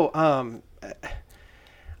show, I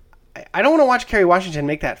don't want to watch Kerry Washington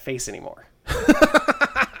make that face anymore.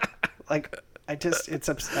 Like, I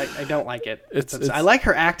don't like it. I like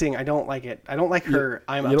her acting. I don't like it. I don't like her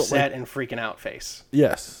I'm upset and freaking out face.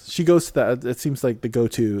 Yes. She goes to that. It seems like the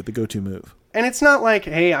go-to move. And it's not like,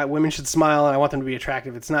 hey, women should smile and I want them to be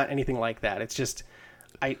attractive. It's not anything like that. It's just,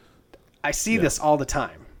 I see this all the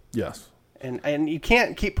time. Yes. And you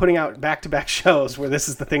can't keep putting out back-to-back shows where this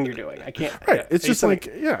is the thing you're doing. I can't. Right. It's just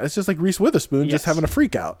like Reese Witherspoon just having a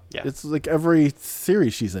freak out. Yeah. It's like every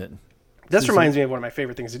series she's in. This reminds me of one of my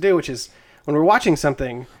favorite things to do, which is when we're watching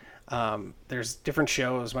something, there's different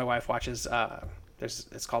shows my wife watches.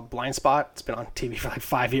 It's called Blind Spot. It's been on TV for like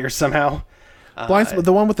 5 years somehow. Blind Spot,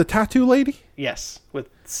 the one with the tattoo lady? Yes, with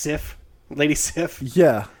Sif, Lady Sif.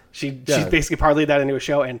 Yeah. She basically parlayed that into a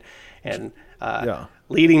show, and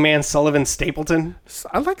leading man Sullivan Stapleton.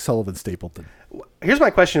 I like Sullivan Stapleton. Here's my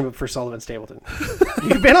question for Sullivan Stapleton.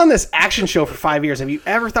 You've been on this action show for 5 years. Have you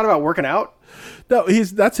ever thought about working out? No,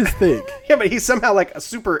 that's his thing. Yeah, but he's somehow like a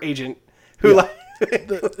super agent who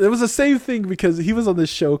it was the same thing because he was on this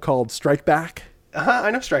show called Strike Back.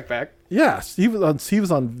 I know Strike Back. Yes, he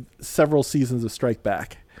was on several seasons of Strike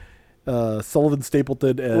Back. Sullivan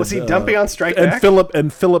Stapleton and was he dumping on Strike Back?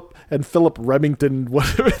 And Philip Remington.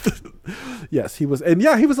 Yes, he was, and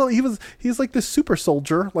he's like this super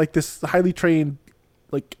soldier, like this highly trained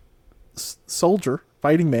like soldier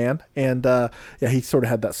fighting man, and he sort of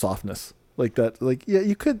had that softness like that. Like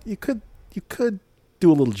you could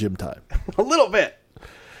do a little gym time, a little bit.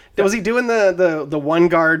 Was he doing the one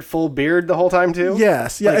guard full beard the whole time too?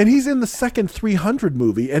 Yes, yeah, and he's in the second 300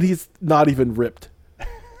 movie, and he's not even ripped.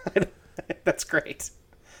 That's great.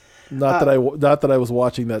 Not that I was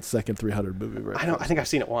watching that second 300 movie. Right. I think I've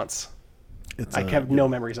seen it once. I have no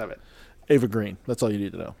memories of it. Ava Green. That's all you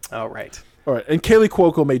need to know. Oh, right. All right. And Kaylee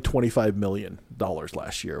Cuoco made $25 million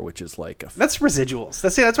last year, which is like that's residuals.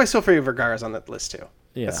 That's why Sofia Vergara's on that list too.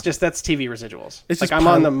 Yeah. That's TV residuals. It's like I'm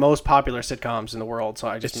on the most popular sitcoms in the world, so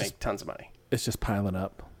I just make tons of money. It's just piling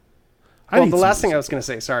up. Well, the last thing I was going to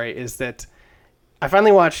say, sorry, is that I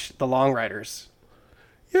finally watched The Long Riders.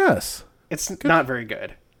 Yes. It's not very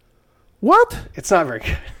good. What? It's not very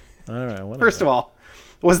good. All right. Whatever. First of all,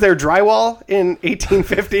 was there drywall in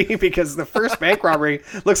 1850? Because the first bank robbery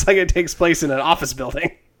looks like it takes place in an office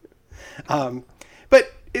building. But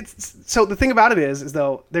so the thing about it is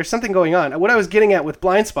though, there's something going on. What I was getting at with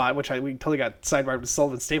Blind Spot, which we totally got sidebarred with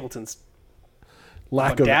Sullivan Stapleton's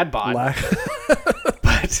lack of dad bod.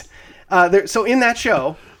 But so in that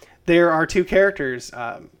show, there are two characters,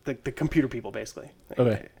 the computer people, basically.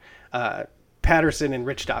 Okay. Patterson and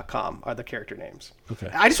Rich.com are the character names. Okay.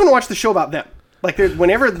 I just want to watch the show about them. Like,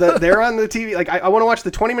 whenever they're on the TV, like, I want to watch the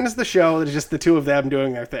 20 minutes of the show that is just the two of them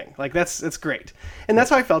doing their thing. Like, that's great. And that's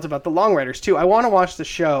how I felt about The Long Riders, too. I want to watch the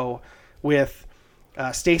show with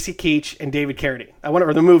Stacy Keach and David Carradine.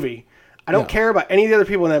 Or the movie. I don't care about any of the other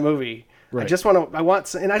people in that movie. Right.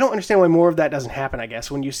 And I don't understand why more of that doesn't happen, I guess,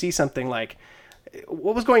 when you see something like,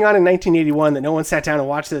 what was going on in 1981 that no one sat down and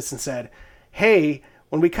watched this and said, hey,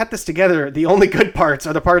 when we cut this together, the only good parts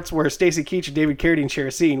are the parts where Stacy Keach and David Carradine share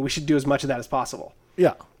a scene. We should do as much of that as possible.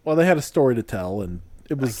 Yeah. Well, they had a story to tell, and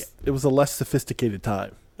it was a less sophisticated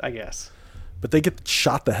time, I guess. But they get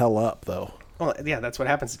shot the hell up, though. Well, yeah, that's what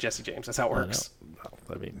happens to Jesse James. That's how it works.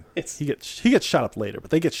 I mean, he gets shot up later,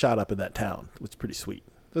 but they get shot up in that town. It's pretty sweet.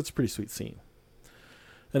 That's a pretty sweet scene.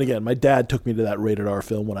 And again, my dad took me to that rated R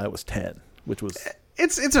film when I was 10, which was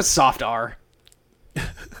it's a soft R.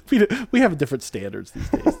 we have different standards these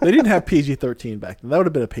days. They didn't have PG-13 back then. That would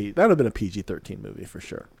have been a PG-13 movie for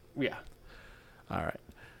sure. Yeah. All right.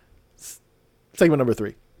 Segment number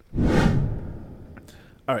 3.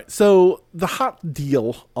 All right. So the hot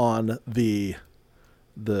deal on the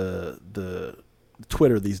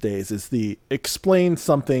Twitter these days is the describe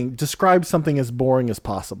something as boring as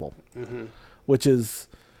possible, which is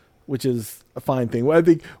a fine thing. I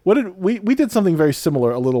think we did something very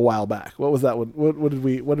similar a little while back. What was that one? What did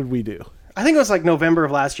we do? I think it was like November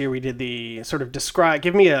of last year. We did the sort of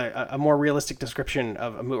give me a more realistic description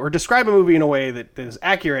of a movie, or describe a movie in a way that is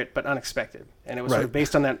accurate but unexpected. And it was sort of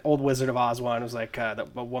based on that old Wizard of Oz one. It was like a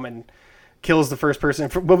woman kills the first person.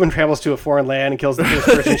 A woman travels to a foreign land and kills the first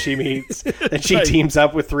person she meets. Then she teams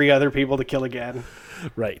up with 3 other people to kill again.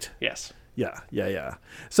 Right. Yes. Yeah.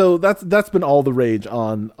 So that's been all the rage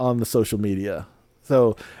on the social media.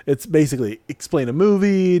 So it's basically explain a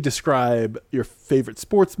movie, describe your favorite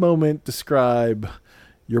sports moment, describe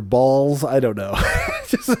your balls. I don't know.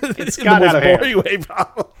 Just it's got out of hand. Boring way,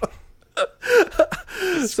 probably.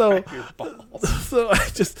 So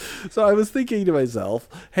I was thinking to myself,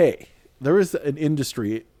 hey, there is an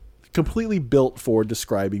industry completely built for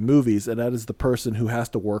describing movies, and that is the person who has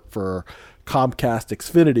to work for Comcast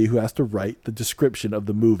Xfinity, who has to write the description of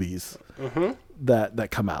the movies that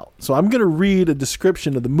come out. So I'm going to read a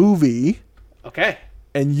description of the movie. Okay.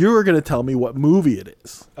 And you're going to tell me what movie it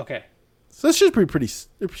is. Okay. So this should be pretty.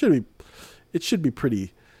 It should be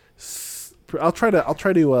pretty. I'll try to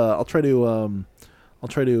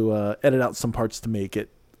edit out some parts to make it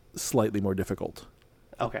slightly more difficult.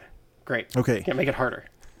 Okay. Great. Okay. Can't make it harder.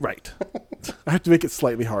 Right. I have to make it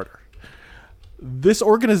slightly harder. This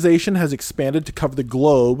organization has expanded to cover the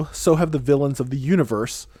globe, so have the villains of the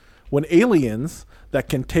universe. When aliens that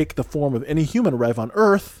can take the form of any human arrive on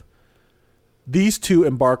Earth, these two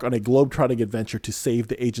embark on a globe-trotting adventure to save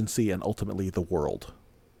the agency and ultimately the world.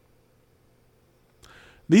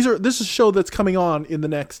 This is a show that's coming on in the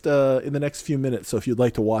next few minutes. So if you'd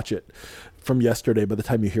like to watch it from yesterday, by the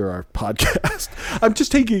time you hear our podcast, I'm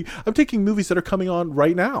taking movies that are coming on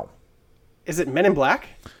right now. Is it Men in Black?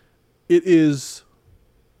 It is.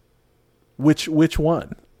 Which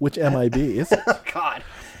one? Which MIB is it? God.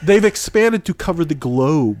 They've expanded to cover the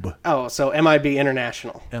globe. Oh, so MIB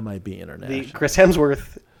International. MIB International. The Chris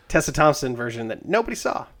Hemsworth, Tessa Thompson version that nobody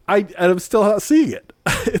saw. I'm still not seeing it.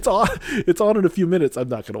 It's on in a few minutes. I'm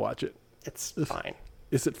not going to watch it. It's fine.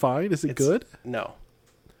 Is it fine? Is it good? No.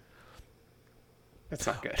 It's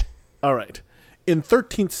not good. All right. In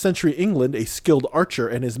 13th century England, a skilled archer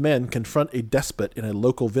and his men confront a despot in a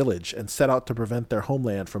local village and set out to prevent their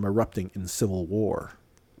homeland from erupting in civil war.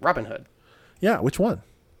 Robin Hood. Yeah, which one?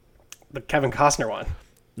 The Kevin Costner one.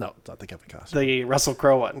 No, it's not the Kevin Costner. The Russell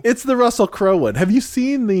Crowe one. It's the Russell Crowe one. Have you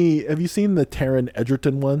seen the Taron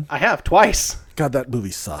Egerton one? I have, twice. God, that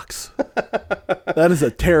movie sucks. That is a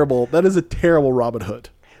terrible Robin Hood.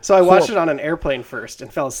 So I watched it on an airplane first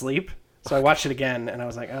and fell asleep. So I watched it again and I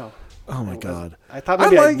was like, oh my God. I thought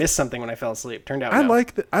maybe I'd missed something when I fell asleep. Turned out no.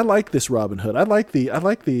 I like this Robin Hood. I like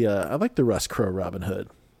the Russ Crowe Robin Hood.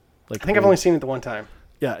 I think I've only seen it the one time.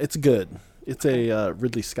 Yeah, it's good. It's a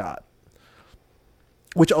Ridley Scott.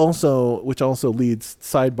 Which also leads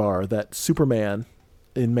sidebar that Superman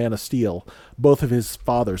in Man of Steel, both of his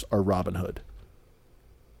fathers are Robin Hood.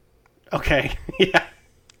 Okay. Yeah.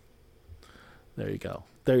 There you go.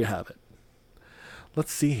 There you have it.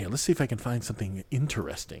 Let's see here. Let's see if I can find something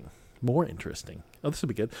interesting. More interesting. Oh, this would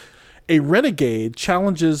be good. A renegade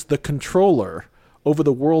challenges the controller over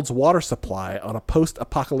the world's water supply on a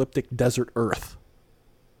post-apocalyptic desert Earth.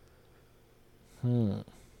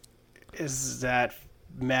 Is that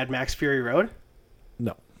Mad Max Fury Road?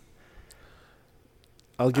 No.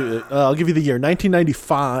 I'll give you the year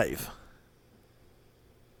 1995.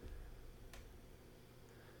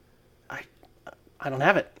 I don't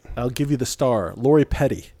have it. I'll give you the star, Lori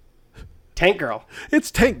Petty. Tank Girl.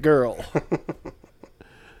 It's Tank Girl.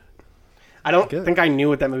 I don't think I knew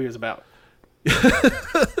what that movie was about.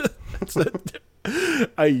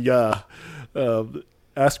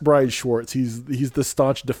 Ask Brian Schwartz. He's the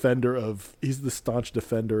staunch defender of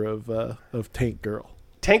Tank Girl.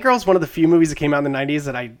 Tank Girl is one of the few movies that came out in the 90s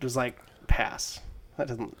that I was like, pass. I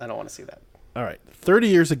don't want to see that. All right. 30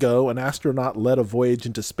 years ago, an astronaut led a voyage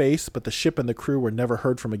into space, but the ship and the crew were never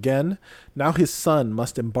heard from again. Now his son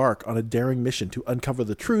must embark on a daring mission to uncover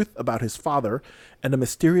the truth about his father and a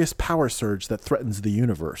mysterious power surge that threatens the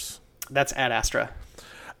universe. That's Ad Astra.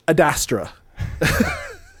 Ad Astra.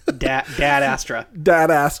 Dad Astra.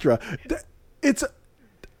 Dad Astra.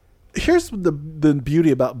 Here's the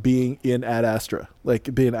beauty about being in Ad Astra,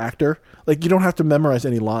 like being an actor. Like, you don't have to memorize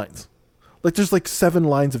any lines. Like, there's like 7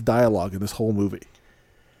 lines of dialogue in this whole movie.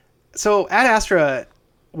 So Ad Astra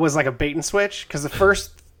was like a bait and switch because the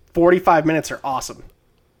first 45 minutes are awesome.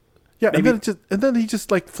 Yeah, and then he just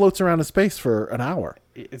like floats around in space for an hour.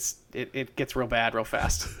 It gets real bad real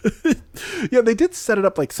fast. Yeah, they did set it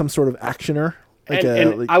up like some sort of actioner. Like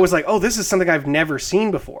I was like, oh, this is something I've never seen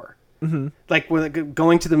before. Mm-hmm. Like,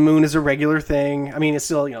 going to the moon is a regular thing. I mean, it's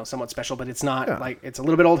still, somewhat special, but it's not like, it's a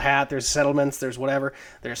little bit old hat. There's settlements. There's whatever.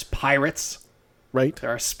 There's pirates. Right. There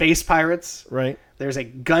are space pirates. Right. There's a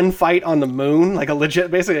gunfight on the moon, like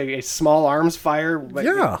basically a small arms fire.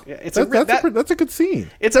 Yeah. That's a good scene.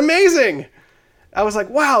 It's amazing. I was like,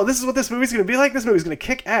 wow, this is what this movie's going to be like. This movie's going to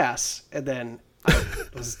kick ass. And then I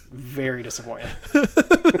was very disappointed.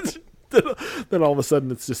 Then all of a sudden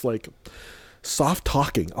it's just like soft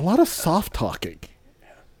talking. A lot of soft talking.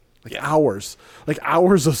 Hours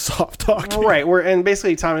of soft talking. Right. And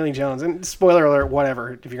basically Tommy Lee Jones, and spoiler alert,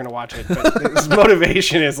 whatever, if you're going to watch it, but his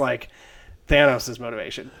motivation is like Thanos'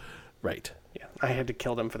 motivation. Right. Yeah. I had to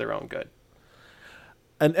kill them for their own good.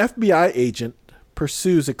 An FBI agent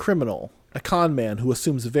pursues a criminal, a con man who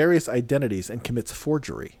assumes various identities and commits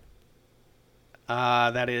forgery.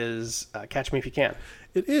 That is Catch Me If You Can.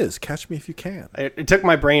 It is Catch Me If You Can. It took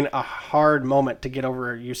my brain a hard moment to get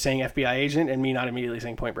over you saying FBI agent and me not immediately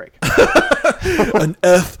saying Point Break. An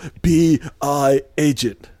FBI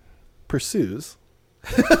agent pursues.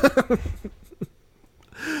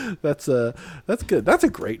 That's good. That's a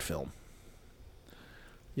great film.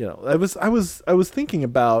 I was thinking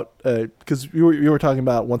about because you were talking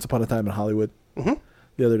about Once Upon a Time in Hollywood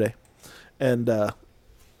the other day, and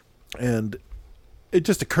it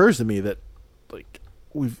just occurs to me that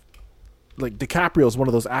DiCaprio is one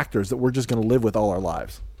of those actors that we're just going to live with all our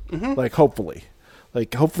lives. Mm-hmm.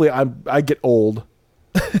 Hopefully I get old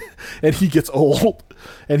and he gets old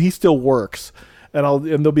and he still works and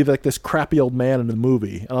there'll be like this crappy old man in the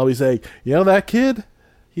movie and I'll be saying, that kid,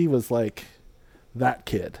 he was like that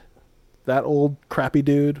kid. That old crappy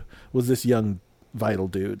dude was this young vital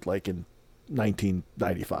dude like in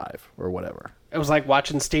 1995 or whatever. It was like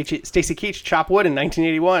watching Stacy Keach chop wood in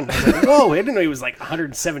 1981. I was like, whoa, I didn't know he was like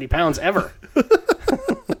 170 pounds ever.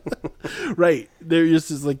 Right. They're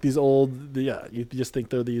just like these old, you just think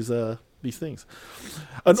they're these things.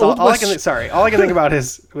 All I can think about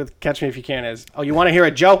is with Catch Me If You Can is, oh, you want to hear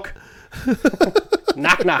a joke?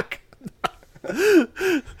 Knock, knock.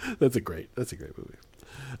 That's a great movie.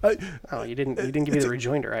 You didn't give me the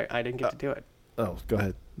rejoinder. I didn't get to do it. Oh, go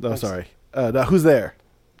ahead. No, sorry. Now who's there?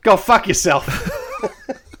 Go fuck yourself.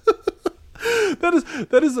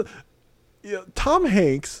 That is Tom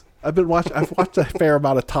Hanks. I've watched a fair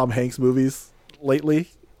amount of Tom Hanks movies lately.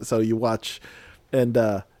 So you watch, and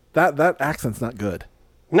that accent's not good.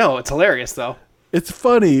 No, it's hilarious though. It's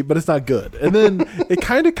funny, but it's not good. And then it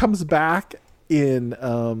kind of comes back in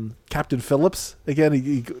Captain Phillips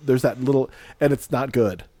again. There's that little, and it's not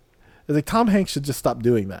good. It's like Tom Hanks should just stop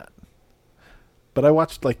doing that. But I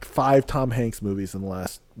watched like 5 Tom Hanks movies in the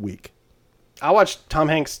last week. I watched Tom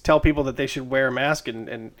Hanks tell people that they should wear a mask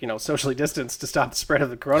and socially distance to stop the spread of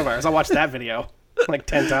the coronavirus. I watched that video like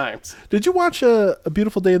 10 times. Did you watch A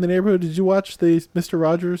Beautiful Day in the Neighborhood? Did you watch the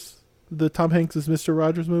Tom Hanks' Mr.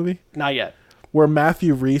 Rogers movie? Not yet. Where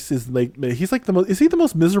Matthew Rhys is like, he's like is he the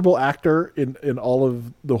most miserable actor in all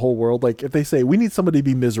of the whole world? Like if they say we need somebody to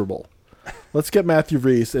be miserable, let's get Matthew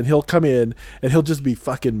Rhys and he'll come in and he'll just be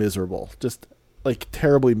fucking miserable. Just like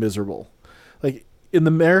terribly miserable. Like in The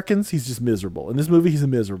Americans, he's just miserable. In this movie, he's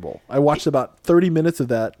miserable. I watched about 30 minutes of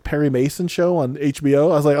that Perry Mason show on HBO.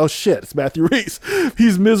 I was like, oh shit, it's Matthew Rhys.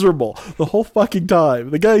 He's miserable the whole fucking time.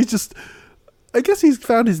 The guy, he's just, I guess he's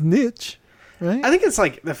found his niche, right? I think it's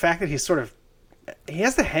like the fact that he's sort of, he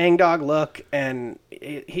has the hangdog look, and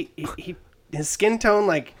his skin tone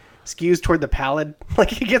like skews toward the pallid. Like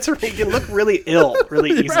he can look really ill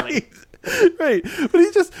really easily. Right. But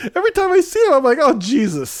he just, every time I see him, I'm like, oh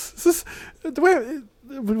Jesus, would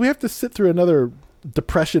we have to sit through another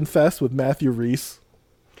depression fest with Matthew Rhys?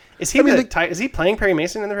 Is he is he playing Perry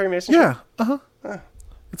Mason in the Perry Mason show? Yeah.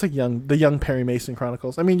 It's like the young Perry Mason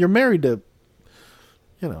Chronicles. I mean, you're married to,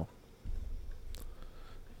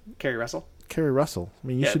 Kerry Russell. I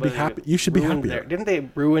mean, you should be happy. You should be happier. Didn't they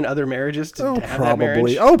ruin other marriages to have that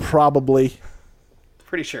marriage? Oh, probably.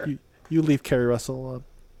 Pretty sure. You leave Kerry Russell.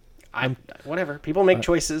 Whatever. People make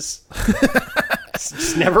choices. It's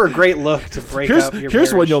just never a great look to break up your marriage.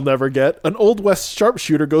 Here's one you'll never get. An Old West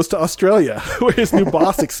sharpshooter goes to Australia, where his new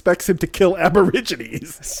boss expects him to kill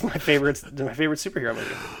Aborigines. This is my favorite superhero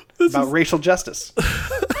movie. About racial justice.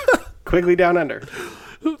 Quigley Down Under.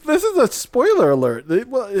 This is a spoiler alert.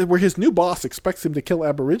 Where his new boss expects him to kill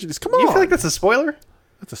Aborigines. Come on. You feel like that's a spoiler?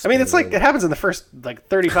 I mean, it's like it happens in the first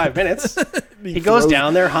 35 minutes. he goes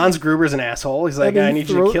down there. Hans Gruber's an asshole. He's like, I need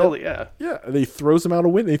you to kill. Yeah. And he throws him out a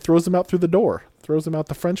window. He throws him out through the door. Throws him out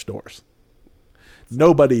the French doors.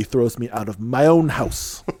 Nobody throws me out of my own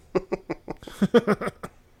house.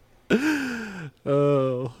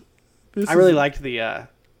 Oh, I really liked the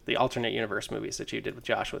alternate universe movies that you did with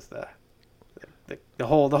Josh with the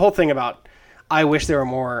whole thing about. I wish there were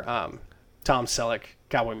more Tom Selleck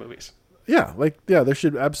cowboy movies. Yeah, there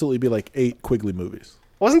should absolutely be like 8 Quigley movies.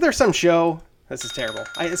 Wasn't there some show? This is terrible.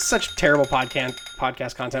 It's such terrible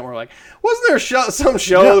podcast content. Where we're like, wasn't there some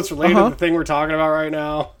show that's related to the thing we're talking about right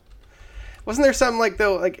now? Wasn't there some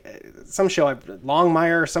some show,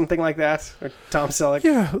 Longmire or something like that, or Tom Selleck?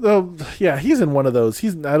 Yeah, he's in one of those.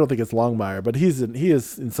 I don't think it's Longmire, but he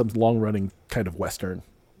is in some long running kind of western.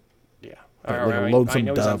 Yeah, like a Lonesome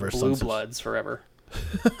Dove or something. Blue Bloods forever.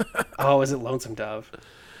 Oh, is it Lonesome Dove?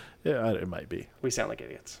 Yeah, it might be. We sound like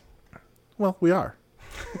idiots. Well, we are.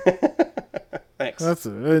 Thanks. That's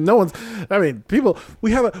no one's. I mean, people.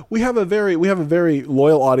 We have a very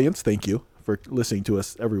loyal audience. Thank you for listening to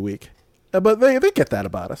us every week. But they get that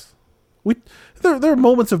about us. There are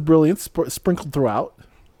moments of brilliance sprinkled throughout.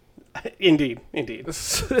 Indeed.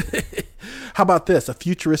 How about this? A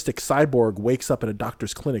futuristic cyborg wakes up in a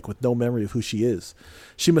doctor's clinic with no memory of who she is.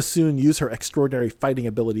 She must soon use her extraordinary fighting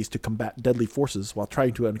abilities to combat deadly forces while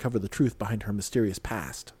trying to uncover the truth behind her mysterious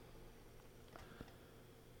past.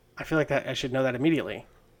 I feel like that I should know that immediately.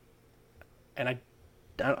 And a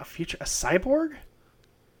cyborg?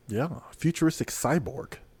 Yeah, a futuristic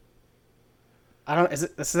cyborg.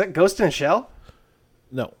 Is that Ghost in a Shell?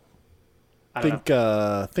 No.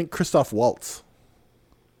 Think Christoph Waltz.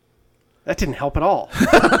 That didn't help at all.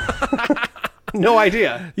 No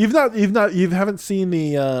idea. You haven't seen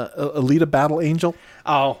the Alita Battle Angel?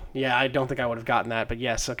 Oh, yeah, I don't think I would have gotten that, but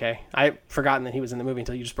yes, okay. I've forgotten that he was in the movie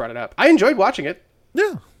until you just brought it up. I enjoyed watching it.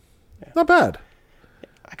 Yeah. Not bad.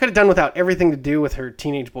 I could have done without everything to do with her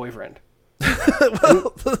teenage boyfriend.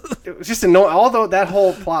 It was just annoying. Although that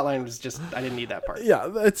whole plot line was just, I didn't need that part. Yeah,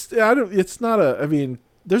 I mean,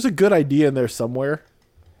 there's a good idea in there somewhere.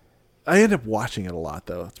 I end up watching it a lot,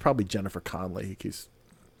 though. It's probably Jennifer Connelly who keeps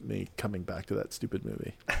me coming back to that stupid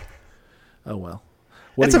movie. Oh, well.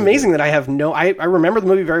 It's amazing that I have I remember the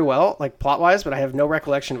movie very well, like plot-wise, but I have no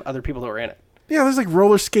recollection of other people that were in it. Yeah, there's like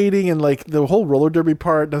roller skating and like the whole roller derby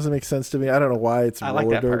part doesn't make sense to me. I don't know why it's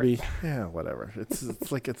roller derby. Part. Yeah, whatever. It's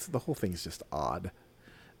the whole thing's just odd.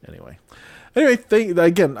 Anyway,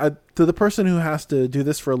 to the person who has to do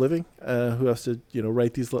this for a living, who has to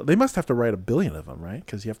write these, they must have to write 1 billion of them, right?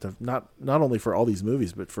 Because you have to not only for all these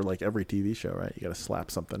movies, but for like every TV show, right? You got to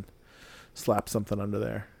slap something under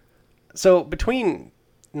there. So between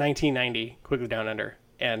 1990, Quigley Down Under,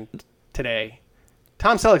 and today,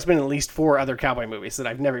 Tom Selleck's been in at least 4 other cowboy movies that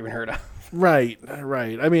I've never even heard of. Right.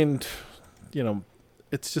 I mean,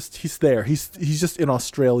 it's just he's there. He's just in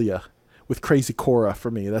Australia with Crazy Cora for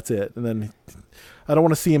me. That's it. And then I don't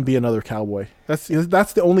want to see him be another cowboy. That's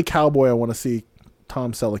the only cowboy I want to see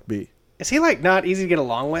Tom Selleck be. Is he like not easy to get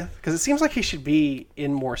along with? Because it seems like he should be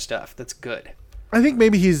in more stuff that's good. I think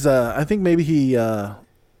maybe he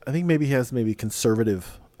has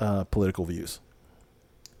conservative political views.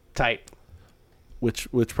 Tight. Which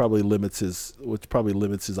probably limits his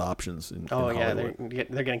options. In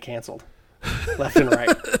they're getting canceled, left and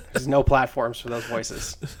right. There's no platforms for those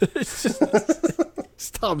voices.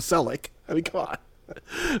 It's Tom Selleck. I mean, come on.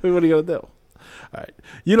 What are you gonna do? All right,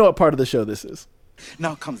 you know what part of the show this is.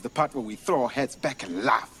 Now comes the part where we throw our heads back and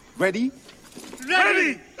laugh. Ready?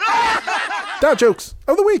 Dad jokes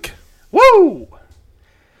of the week. Woo!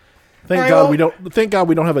 Thank God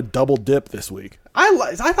we don't have a double dip this week.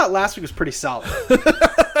 I thought last week was pretty solid.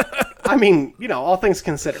 I mean, all things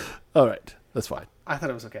considered. All right, that's fine. I thought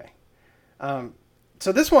it was okay.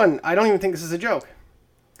 So this one, I don't even think this is a joke.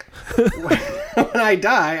 When I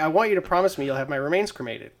die, I want you to promise me you'll have my remains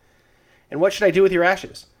cremated. And what should I do with your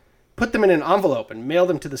ashes? Put them in an envelope and mail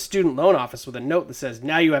them to the student loan office with a note that says,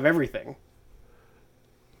 "Now you have everything."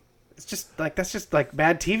 It's just like, that's just like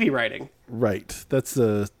bad TV writing. Right. That's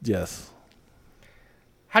yes.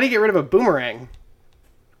 How do you get rid of a boomerang?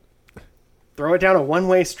 Throw it down a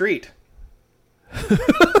one-way street. I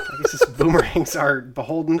guess boomerangs are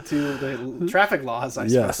beholden to the traffic laws, I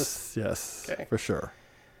suppose. Yes, okay. For sure.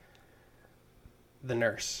 The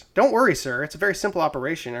nurse. Don't worry, sir. It's a very simple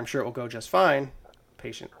operation. I'm sure it will go just fine.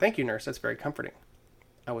 Patient. Thank you, nurse. That's very comforting.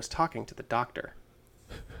 I was talking to the doctor.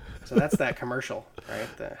 So that's that commercial, right?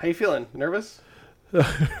 How you feeling? Nervous?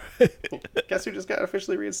 Guess who just got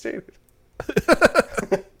officially reinstated?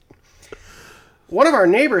 One of our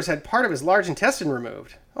neighbors had part of his large intestine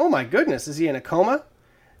removed. Oh my goodness, is he in a coma?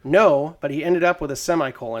 No, but he ended up with a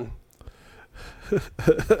semicolon.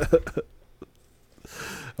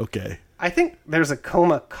 Okay. I think there's a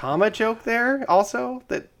comma joke there also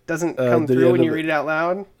that doesn't come through when you read it out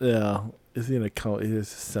loud. Yeah. Is he in a coma? It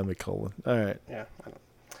is a semicolon. All right. Yeah.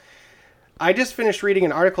 I just finished reading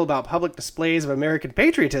an article about public displays of American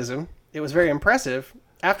patriotism. It was very impressive.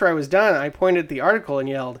 After I was done, I pointed at the article and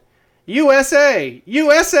yelled, USA!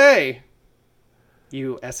 USA!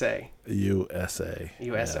 USA. USA.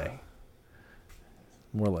 USA. Yeah.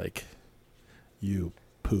 More like you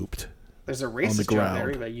pooped. There's a racist joke there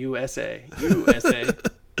about USA. USA.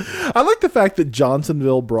 I like the fact that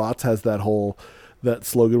Johnsonville Brats has that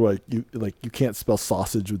slogan where you can't spell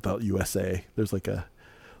sausage without USA. There's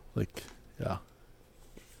yeah.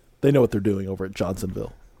 They know what they're doing over at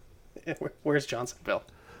Johnsonville. Where's Johnsonville?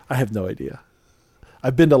 I have no idea.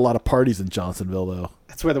 I've been to a lot of parties in Johnsonville, though.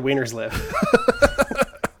 That's where the wieners live.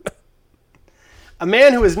 A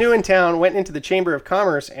man who was new in town went into the Chamber of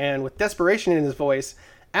Commerce and, with desperation in his voice,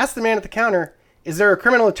 asked the man at the counter, "Is there a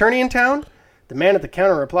criminal attorney in town?" The man at the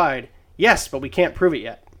counter replied, "Yes, but we can't prove it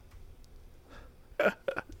yet."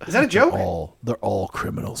 Is that a joke? They're all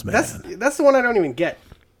criminals, man. That's the one I don't even get.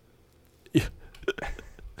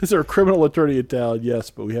 Is there a criminal attorney in town? Yes,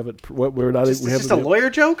 but we haven't. We're not. It's just a lawyer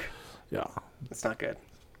joke. Yeah, that's not good.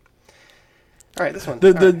 All right, this one.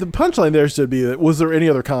 The punchline there should be: was there any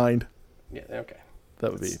other kind? Yeah. Okay.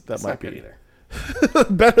 That might be good either.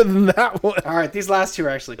 Better than that one. All right, these last two are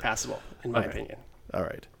actually passable, in my opinion. All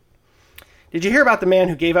right. Did you hear about the man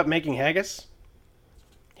who gave up making haggis?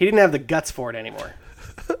 He didn't have the guts for it anymore.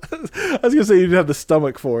 I was gonna say you didn't have the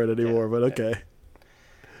stomach for it anymore, but okay.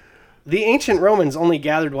 The ancient Romans only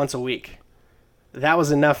gathered once a week. That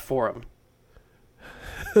was enough for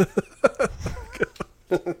them.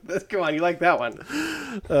 Come on, you like that one?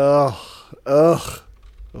 That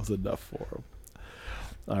was enough for them.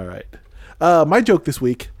 All right. My joke this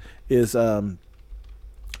week is for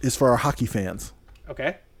our hockey fans.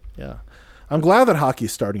 Okay. Yeah. I'm glad that hockey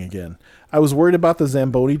is starting again. I was worried about the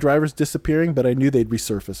Zamboni drivers disappearing, but I knew they'd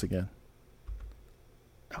resurface again.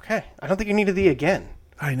 Okay. I don't think you needed the again.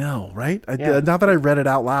 I know, right? Now that I read it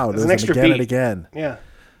out loud, there's an extra again beat. And again. Yeah.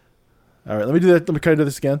 All right, let me do that. Can I do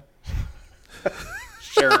this again?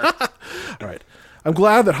 Sure. All right. I'm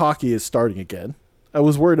glad that hockey is starting again. I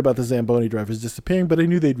was worried about the Zamboni drivers disappearing, but I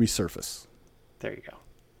knew they'd resurface. There you go.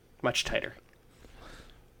 Much tighter.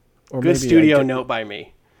 Or good studio note by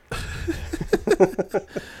me.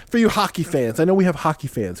 For you hockey fans, I know we have hockey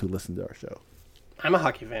fans who listen to our show. I'm a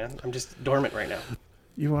hockey fan. I'm just dormant right now.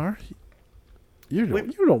 You are? You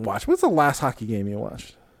don't watch. What's the last hockey game you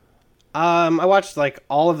watched? I watched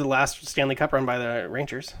all of the last Stanley Cup run by the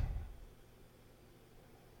Rangers.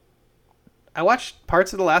 I watched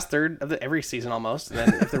parts of the last third of every season almost. And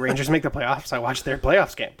then if the Rangers make the playoffs, I watch their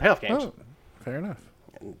playoff games. Oh, fair enough.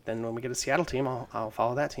 And then when we get a Seattle team, I'll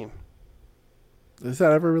follow that team. Is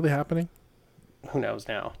that ever really happening? Who knows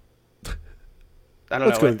now? I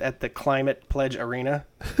don't know. At the Climate Pledge Arena.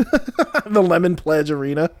 The Lemon Pledge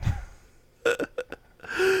Arena.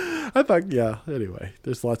 I thought, yeah, anyway,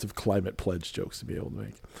 there's lots of Climate Pledge jokes to be able to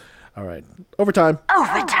make. All right. Overtime.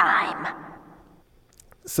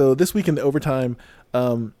 So this week in the overtime,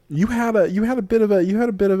 you had a bit of a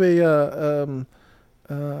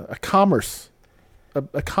commerce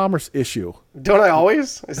issue. Don't I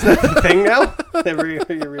always? Is that the thing now? every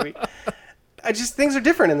week. Things are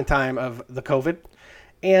different in the time of the COVID,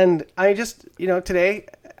 and I just today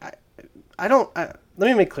I don't. Let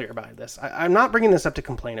me make clear about this. I'm not bringing this up to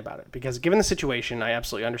complain about it, because given the situation, I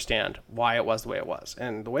absolutely understand why it was the way it was.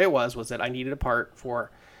 And the way it was that I needed a part for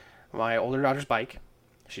my older daughter's bike.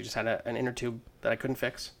 She just had an inner tube that I couldn't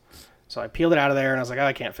fix. So I peeled it out of there, and I was like, oh,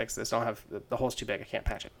 I can't fix this. I don't have the hole's too big. I can't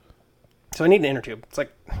patch it. So I need an inner tube. It's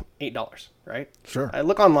like $8, right? Sure. I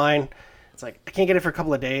look online. It's like, I can't get it for a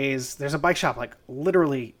couple of days. There's a bike shop like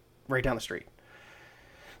literally right down the street,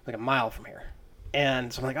 like a mile from here.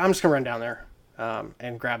 And so I'm like, I'm just going to run down there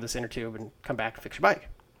and grab this inner tube and come back and fix your bike.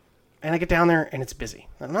 And I get down there, and it's busy.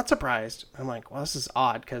 I'm not surprised. I'm like, well, this is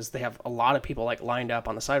odd because they have a lot of people like lined up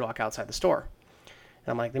on the sidewalk outside the store.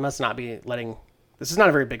 And I'm like, they must not be letting... This is not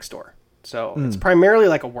a very big store. So it's primarily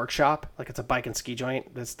like a workshop, like it's a bike and ski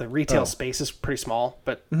joint. The retail space is pretty small,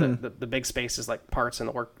 but the big space is like parts and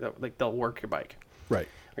the work, like they'll work your bike, right,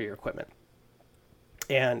 or your equipment.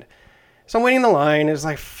 And so I'm waiting in the line. There's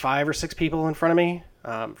like 5 or 6 people in front of me.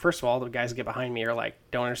 First of all, the guys that get behind me are like,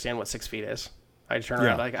 don't understand what 6 feet is. I turn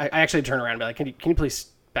around, like I actually turn around and be like, can you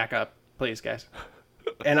please back up, please, guys?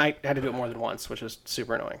 And I had to do it more than once, which was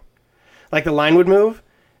super annoying. Like the line would move,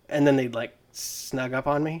 and then they'd like snug up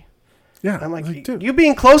on me. Yeah, I'm like, you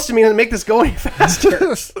being close to me doesn't make this go any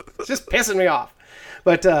faster. It's just pissing me off.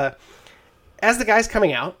 But as the guy's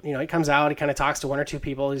coming out, he comes out, he kind of talks to 1 or 2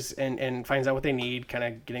 people and finds out what they need, kind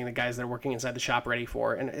of getting the guys that are working inside the shop ready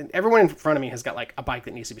for. And everyone in front of me has got like a bike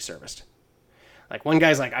that needs to be serviced. Like one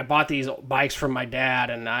guy's like, I bought these bikes from my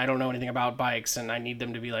dad and I don't know anything about bikes and I need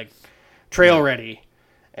them to be like trail ready.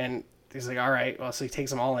 And he's like, all right, well, so he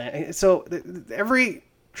takes them all in. And so every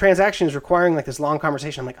transaction is requiring like this long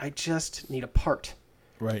conversation. I'm like, I just need a part.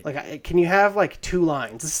 Right. Like, can you have like 2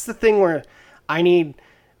 lines? This is the thing where I need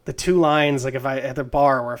the 2 lines. Like if I at the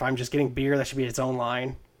bar, or if I'm just getting beer, that should be its own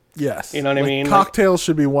line. Yes. You know what I mean? Cocktails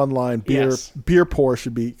should be one line. Beer pour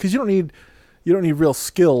should be, because you don't need real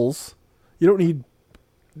skills. You don't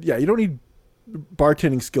need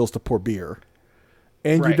bartending skills to pour beer,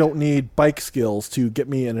 and you don't need bike skills to get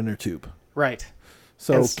me an inner tube. Right.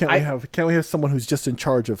 So can we have someone who's just in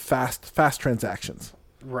charge of fast transactions?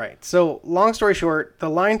 Right. So long story short, the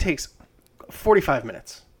line takes 45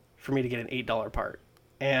 minutes for me to get an $8 part.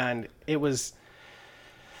 And it was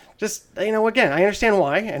just, again, I understand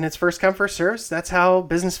why, and it's first come, first served. That's how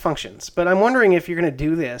business functions. But I'm wondering if you're going to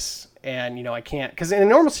do this and, I can't, because in a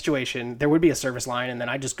normal situation, there would be a service line and then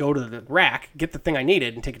I just go to the rack, get the thing I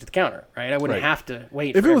needed and take it to the counter, right? I wouldn't have to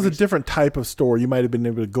wait. If it was a different type of store, you might have been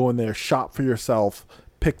able to go in there, shop for yourself,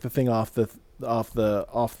 pick the thing off the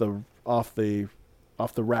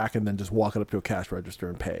rack, and then just walk it up to a cash register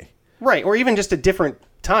and pay. Right, or even just a different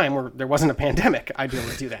time where there wasn't a pandemic, I'd be able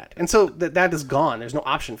to do that. And so that is gone. There's no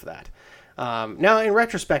option for that. Now, in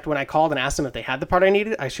retrospect, when I called and asked them if they had the part I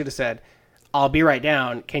needed, I should have said, I'll be right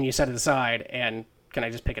down. Can you set it aside, and can I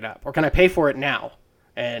just pick it up? Or can I pay for it now,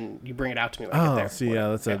 and you bring it out to me when I get there? See,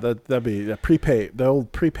 that'd be a prepay, the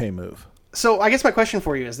old prepay move. So I guess my question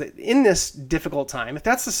for you is that in this difficult time, if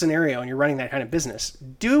that's the scenario and you're running that kind of business,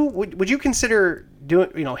 would you consider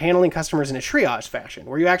handling customers in a triage fashion,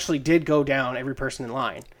 where you actually did go down every person in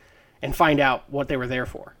line and find out what they were there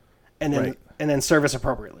for, and then service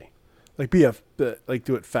appropriately? Like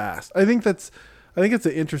do it fast. I think it's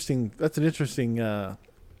an interesting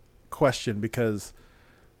question, because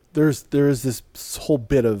there is this whole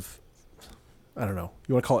bit of, I don't know,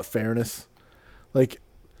 you want to call it fairness, like.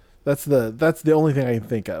 That's the only thing I can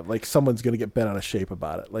think of. Like, someone's going to get bent out of shape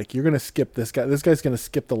about it. Like, you're going to skip this guy. This guy's going to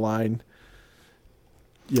skip the line.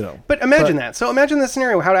 But imagine that. So imagine the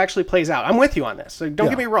scenario, how it actually plays out. I'm with you on this. So don't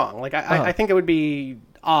get me wrong. Like, I think it would be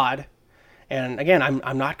odd. And again,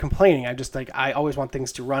 I'm not complaining. I just I always want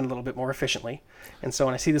things to run a little bit more efficiently. And so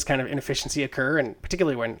when I see this kind of inefficiency occur, and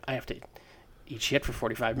particularly when I have to eat shit for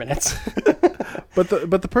 45 minutes. But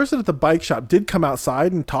the person at the bike shop did come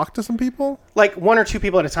outside and talk to some people? Like 1 or 2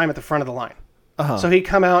 people at a time at the front of the line. Uh-huh. So he'd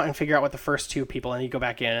come out and figure out what the first 2 people, and he'd go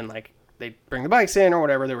back in and like they'd bring the bikes in or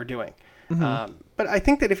whatever they were doing. Mm-hmm. But I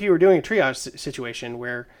think that if you were doing a triage situation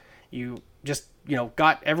where you just,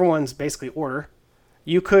 got everyone's basically order,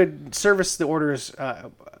 you could service the orders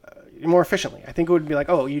more efficiently. I think it would be like,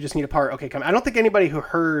 oh, you just need a part. Okay, come. I don't think anybody who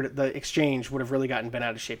heard the exchange would have really gotten bent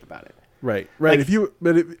out of shape about it. Right. Like,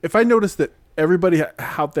 if I noticed that everybody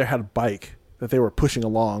out there had a bike that they were pushing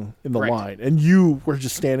along in the line, and you were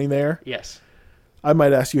just standing there, yes, I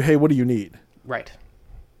might ask you, hey, what do you need? Right.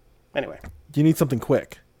 Anyway, do you need something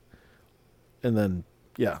quick? And then,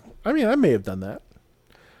 I may have done that.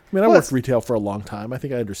 I worked retail for a long time. I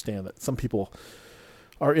think I understand that some people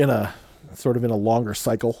are in a sort of in a longer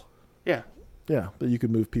cycle. Yeah. Yeah, but you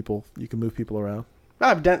can move people. You can move people around.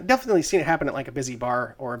 I've definitely seen it happen at like a busy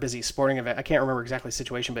bar or a busy sporting event. I can't remember exactly the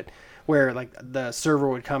situation, but where like the server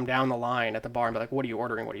would come down the line at the bar and be like, "What are you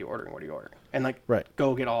ordering? What are you ordering? What are you ordering?" And like,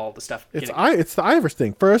 go get all the stuff. It's the Irish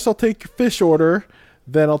thing. First, I'll take your fish order,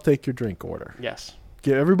 then I'll take your drink order. Yes.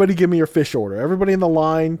 Everybody give me your fish order. Everybody in the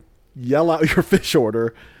line, yell out your fish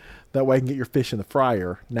order. That way I can get your fish in the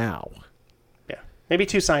fryer now. Yeah. Maybe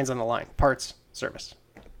 2 signs on the line. Parts, service.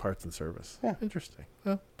 Parts and service. Yeah. Interesting.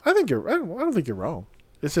 Well, I don't think you're wrong.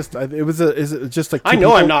 It's just, is it just like I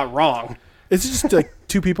know I'm not wrong. Is it just like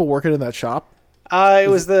 2 people working in that shop? It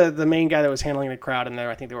was the main guy that was handling the crowd, and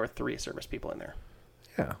I think there were 3 service people in there.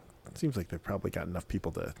 Yeah. It seems like they've probably got enough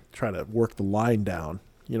people to try to work the line down.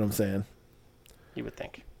 You know what I'm saying? You would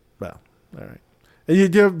think. Well, all right.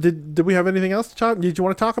 And did we have anything else to talk? Did you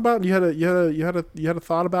want to talk about? You had a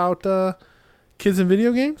thought about kids and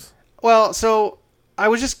video games? Well, so I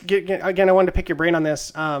was just again. I wanted to pick your brain on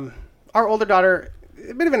this. Our older daughter,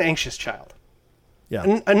 a bit of an anxious child.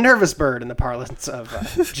 Yeah. A nervous bird in the parlance of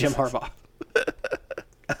Jim Harbaugh.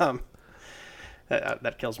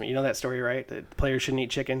 That kills me. You know that story, right? That players shouldn't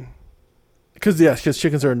eat chicken. Because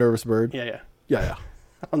chickens are a nervous bird. Yeah.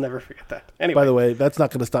 I'll never forget that. Anyway. By the way, that's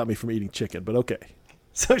not going to stop me from eating chicken, but okay.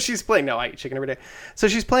 So she's playing. No, I eat chicken every day. So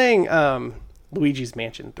she's playing Luigi's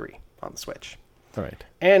Mansion 3 on the Switch. All right.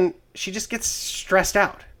 And she just gets stressed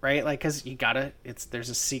out, right? Like, because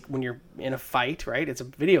when you're in a fight, right? It's a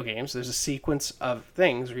video game, so there's a sequence of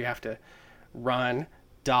things where you have to run,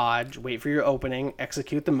 dodge, wait for your opening,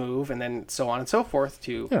 execute the move, and then so on and so forth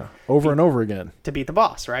over and over again to beat the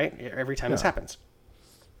boss, right? Every time this happens.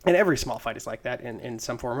 And every small fight is like that in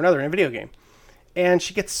some form or another in a video game. And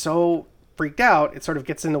she gets so freaked out, it sort of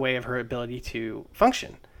gets in the way of her ability to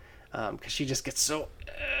function. Because she just gets so...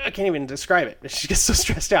 I can't even describe it. She gets so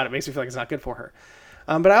stressed out, it makes me feel like it's not good for her.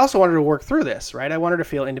 But I also want her to work through this, right? I want her to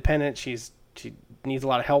feel independent. She needs a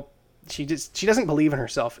lot of help. She doesn't believe in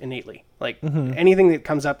herself innately. Like, anything that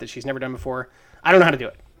comes up that she's never done before, I don't know how to do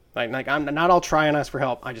it. Like I'm not all try and ask for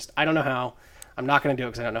help. I don't know how. I'm not going to do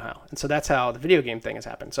it because I don't know how. And so that's how the video game thing has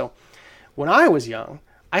happened. So when I was young,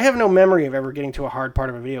 I have no memory of ever getting to a hard part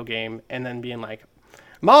of a video game and then being like,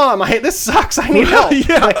 Mom, this sucks. I need help.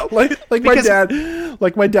 Yeah,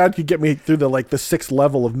 like my dad could get me through the 6th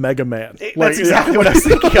level of Mega Man. That's exactly what I was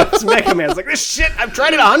thinking of. It's Mega Man. It's like, this shit, I've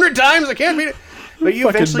tried it 100 times. I can't beat it. But you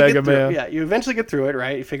eventually get through it. Yeah, you eventually get through it,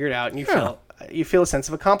 right? You figure it out, and you feel a sense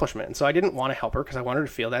of accomplishment. And so I didn't want to help her because I wanted her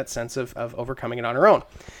to feel that sense of overcoming it on her own.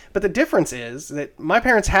 But the difference is that my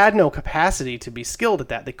parents had no capacity to be skilled at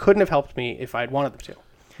that. They couldn't have helped me if I'd wanted them to.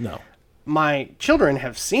 No. My children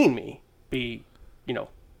have seen me be,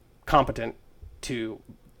 competent to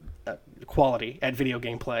quality at video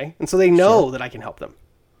game play, and so they know that I can help them.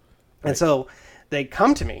 Right. And so they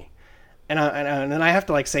come to me, and then I have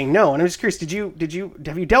to say no. And I'm just curious,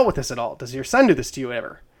 have you dealt with this at all? Does your son do this to you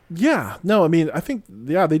ever? Yeah. No, I mean, I think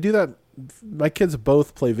they do that. My kids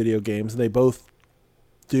both play video games, and they both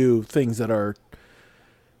do things that are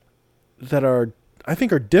I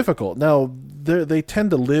think are difficult. Now they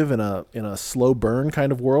tend to live in a slow burn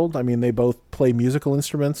kind of world. I mean, they both play musical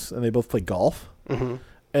instruments and they both play golf, and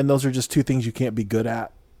those are just 2 things you can't be good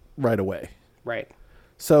at right away. Right.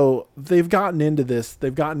 So they've gotten into this.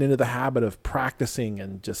 They've gotten into the habit of practicing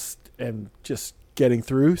and just getting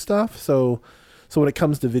through stuff. So when it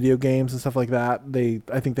comes to video games and stuff like that,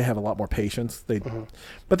 I think they have a lot more patience.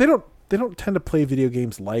 But they don't tend to play video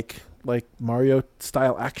games like Mario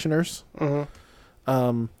style actioners.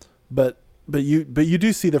 But you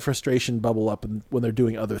do see the frustration bubble up when they're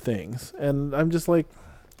doing other things, and I'm just like,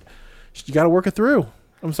 you got to work it through.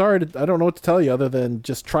 I'm sorry, I don't know what to tell you other than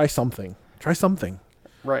just try something.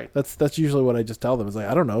 Right. That's usually what I just tell them is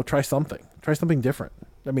I don't know, try something different.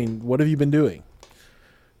 I mean, what have you been doing?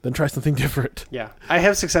 Then try something different. Yeah, I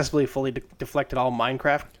have successfully fully deflected all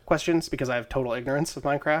Minecraft questions because I have total ignorance of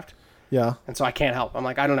Minecraft. Yeah, and so I can't help. I'm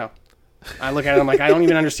like, I don't know. I look at it, I'm like, I don't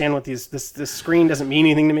even understand what this screen doesn't mean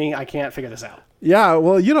anything to me. I can't figure this out. Yeah,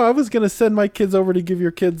 well, I was going to send my kids over to give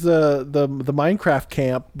your kids the Minecraft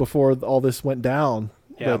camp before all this went down.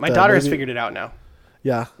 Yeah, but, my daughter has figured it out now.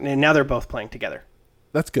 Yeah. And now they're both playing together.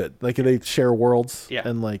 That's good. They share worlds. Yeah.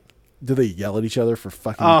 And do they yell at each other for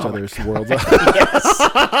fucking each other's worlds up?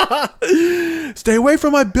 Yes. Stay away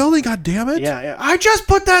from my building, goddammit. Yeah. I just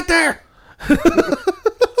put that there.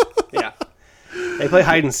 Yeah. They play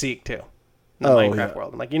hide and seek too. In the Minecraft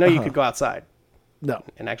world. You could go outside. No.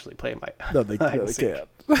 And actually play No, they can't.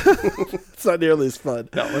 It's not nearly as fun.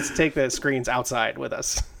 No, let's take the screens outside with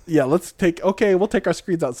us. Yeah, we'll take our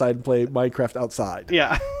screens outside and play Minecraft outside.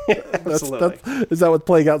 Yeah, absolutely. Is that what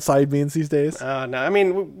playing outside means these days? No, I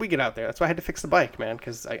mean, we get out there. That's why I had to fix the bike, man,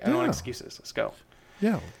 because I don't want excuses. Let's go.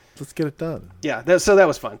 Yeah, let's get it done. Yeah, so that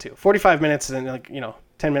was fun, too. 45 minutes and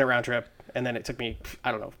 10-minute round trip, and then it took me,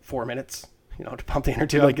 4 minutes, to pump the inner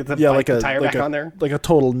tube, get the tire back on there. Like a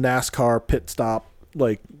total NASCAR pit stop,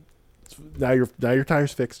 Now your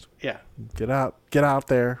tire's fixed. Yeah. Get out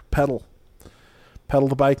there, pedal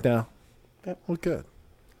the bike now. Yep. Well, good.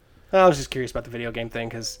 I was just curious about the video game thing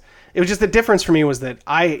because it was just the difference for me was that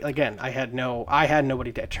I had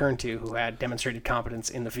nobody to turn to who had demonstrated competence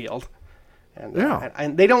in the field, and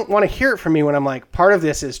they don't want to hear it from me when I'm like, part of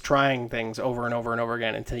this is trying things over and over and over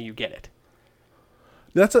again until you get it.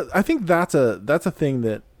 I think that's a thing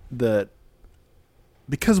that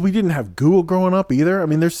because we didn't have Google growing up either. I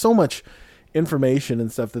mean, there's so much information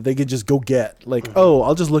and stuff that they could just go get. Like, oh,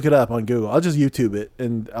 I'll just look it up on Google. I'll just YouTube it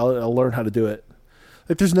and I'll learn how to do it.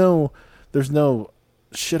 Like, there's no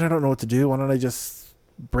shit. I don't know what to do. Why don't I just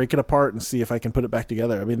break it apart and see if I can put it back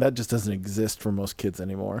together? I mean, that just doesn't exist for most kids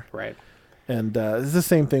anymore. Right. And it's the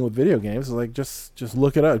same thing with video games. It's like just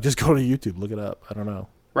look it up. Just go to YouTube, look it up. I don't know.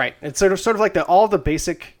 Right. It's sort of like all the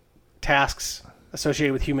basic tasks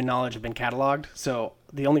associated with human knowledge have been cataloged. So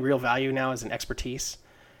the only real value now is an expertise.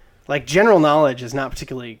 Like, general knowledge is not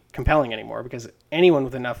particularly compelling anymore because anyone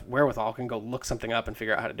with enough wherewithal can go look something up and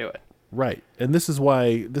figure out how to do it. Right. And this is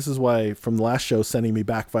why from the last show, sending me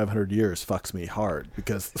back 500 years fucks me hard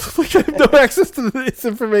because like, I have no access to this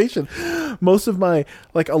information. Most of a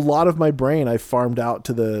lot of my brain I farmed out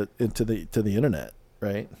to the internet,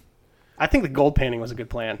 right? I think the gold painting was a good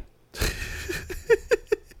plan.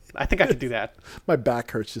 I think I could do that. My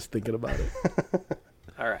back hurts just thinking about it.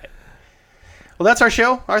 All right. Well, that's our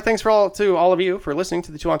show. Our thanks to all of you for listening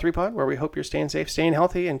to the 2-on-3 Pod, where we hope you're staying safe, staying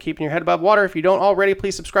healthy, and keeping your head above water. If you don't already,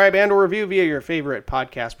 please subscribe and or review via your favorite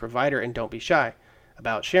podcast provider, and don't be shy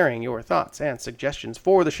about sharing your thoughts and suggestions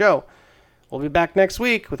for the show. We'll be back next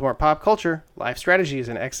week with more pop culture, life strategies,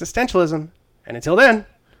 and existentialism. And until then,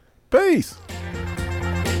 peace.